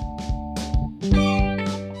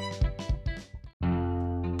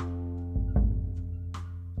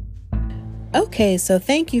 Okay, so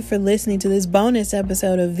thank you for listening to this bonus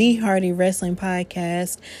episode of the Hardy Wrestling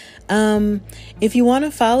Podcast. If you want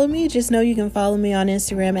to follow me, just know you can follow me on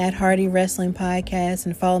Instagram at Hardy Wrestling Podcast,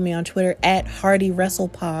 and follow me on Twitter at Hardy Wrestle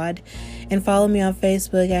Pod, and follow me on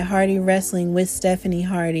Facebook at Hardy Wrestling with Stephanie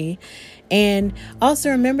Hardy. And also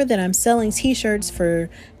remember that I'm selling t-shirts for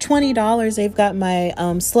 $20. They've got my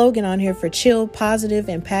slogan on here for chill, positive,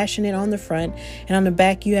 and passionate on the front. And on the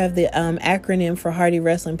back, you have the acronym for Hardy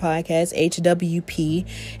Wrestling Podcast, HWP.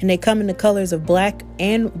 And they come in the colors of black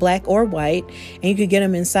or white. And you could get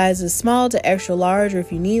them in sizes small to extra large. Or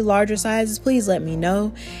if you need larger sizes, please let me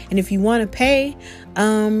know. And if you want to pay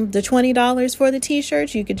the $20 for the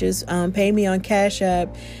t-shirts, you could just pay me on Cash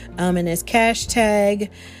App. And it's hashtag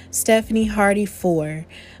Stephanie Hardy 4.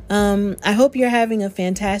 I hope you're having a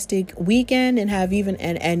fantastic weekend and have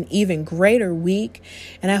an even greater week.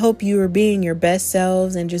 And I hope you are being your best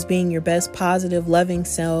selves and just being your best positive, loving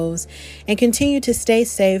selves, and continue to stay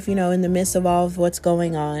safe, in the midst of all of what's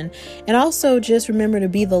going on. And also just remember to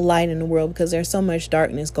be the light in the world, because there's so much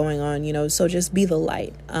darkness going on, so just be the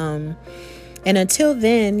light. And until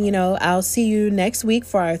then, I'll see you next week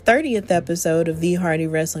for our 30th episode of the Hardy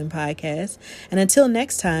Wrestling Podcast. And until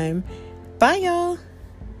next time, bye, y'all.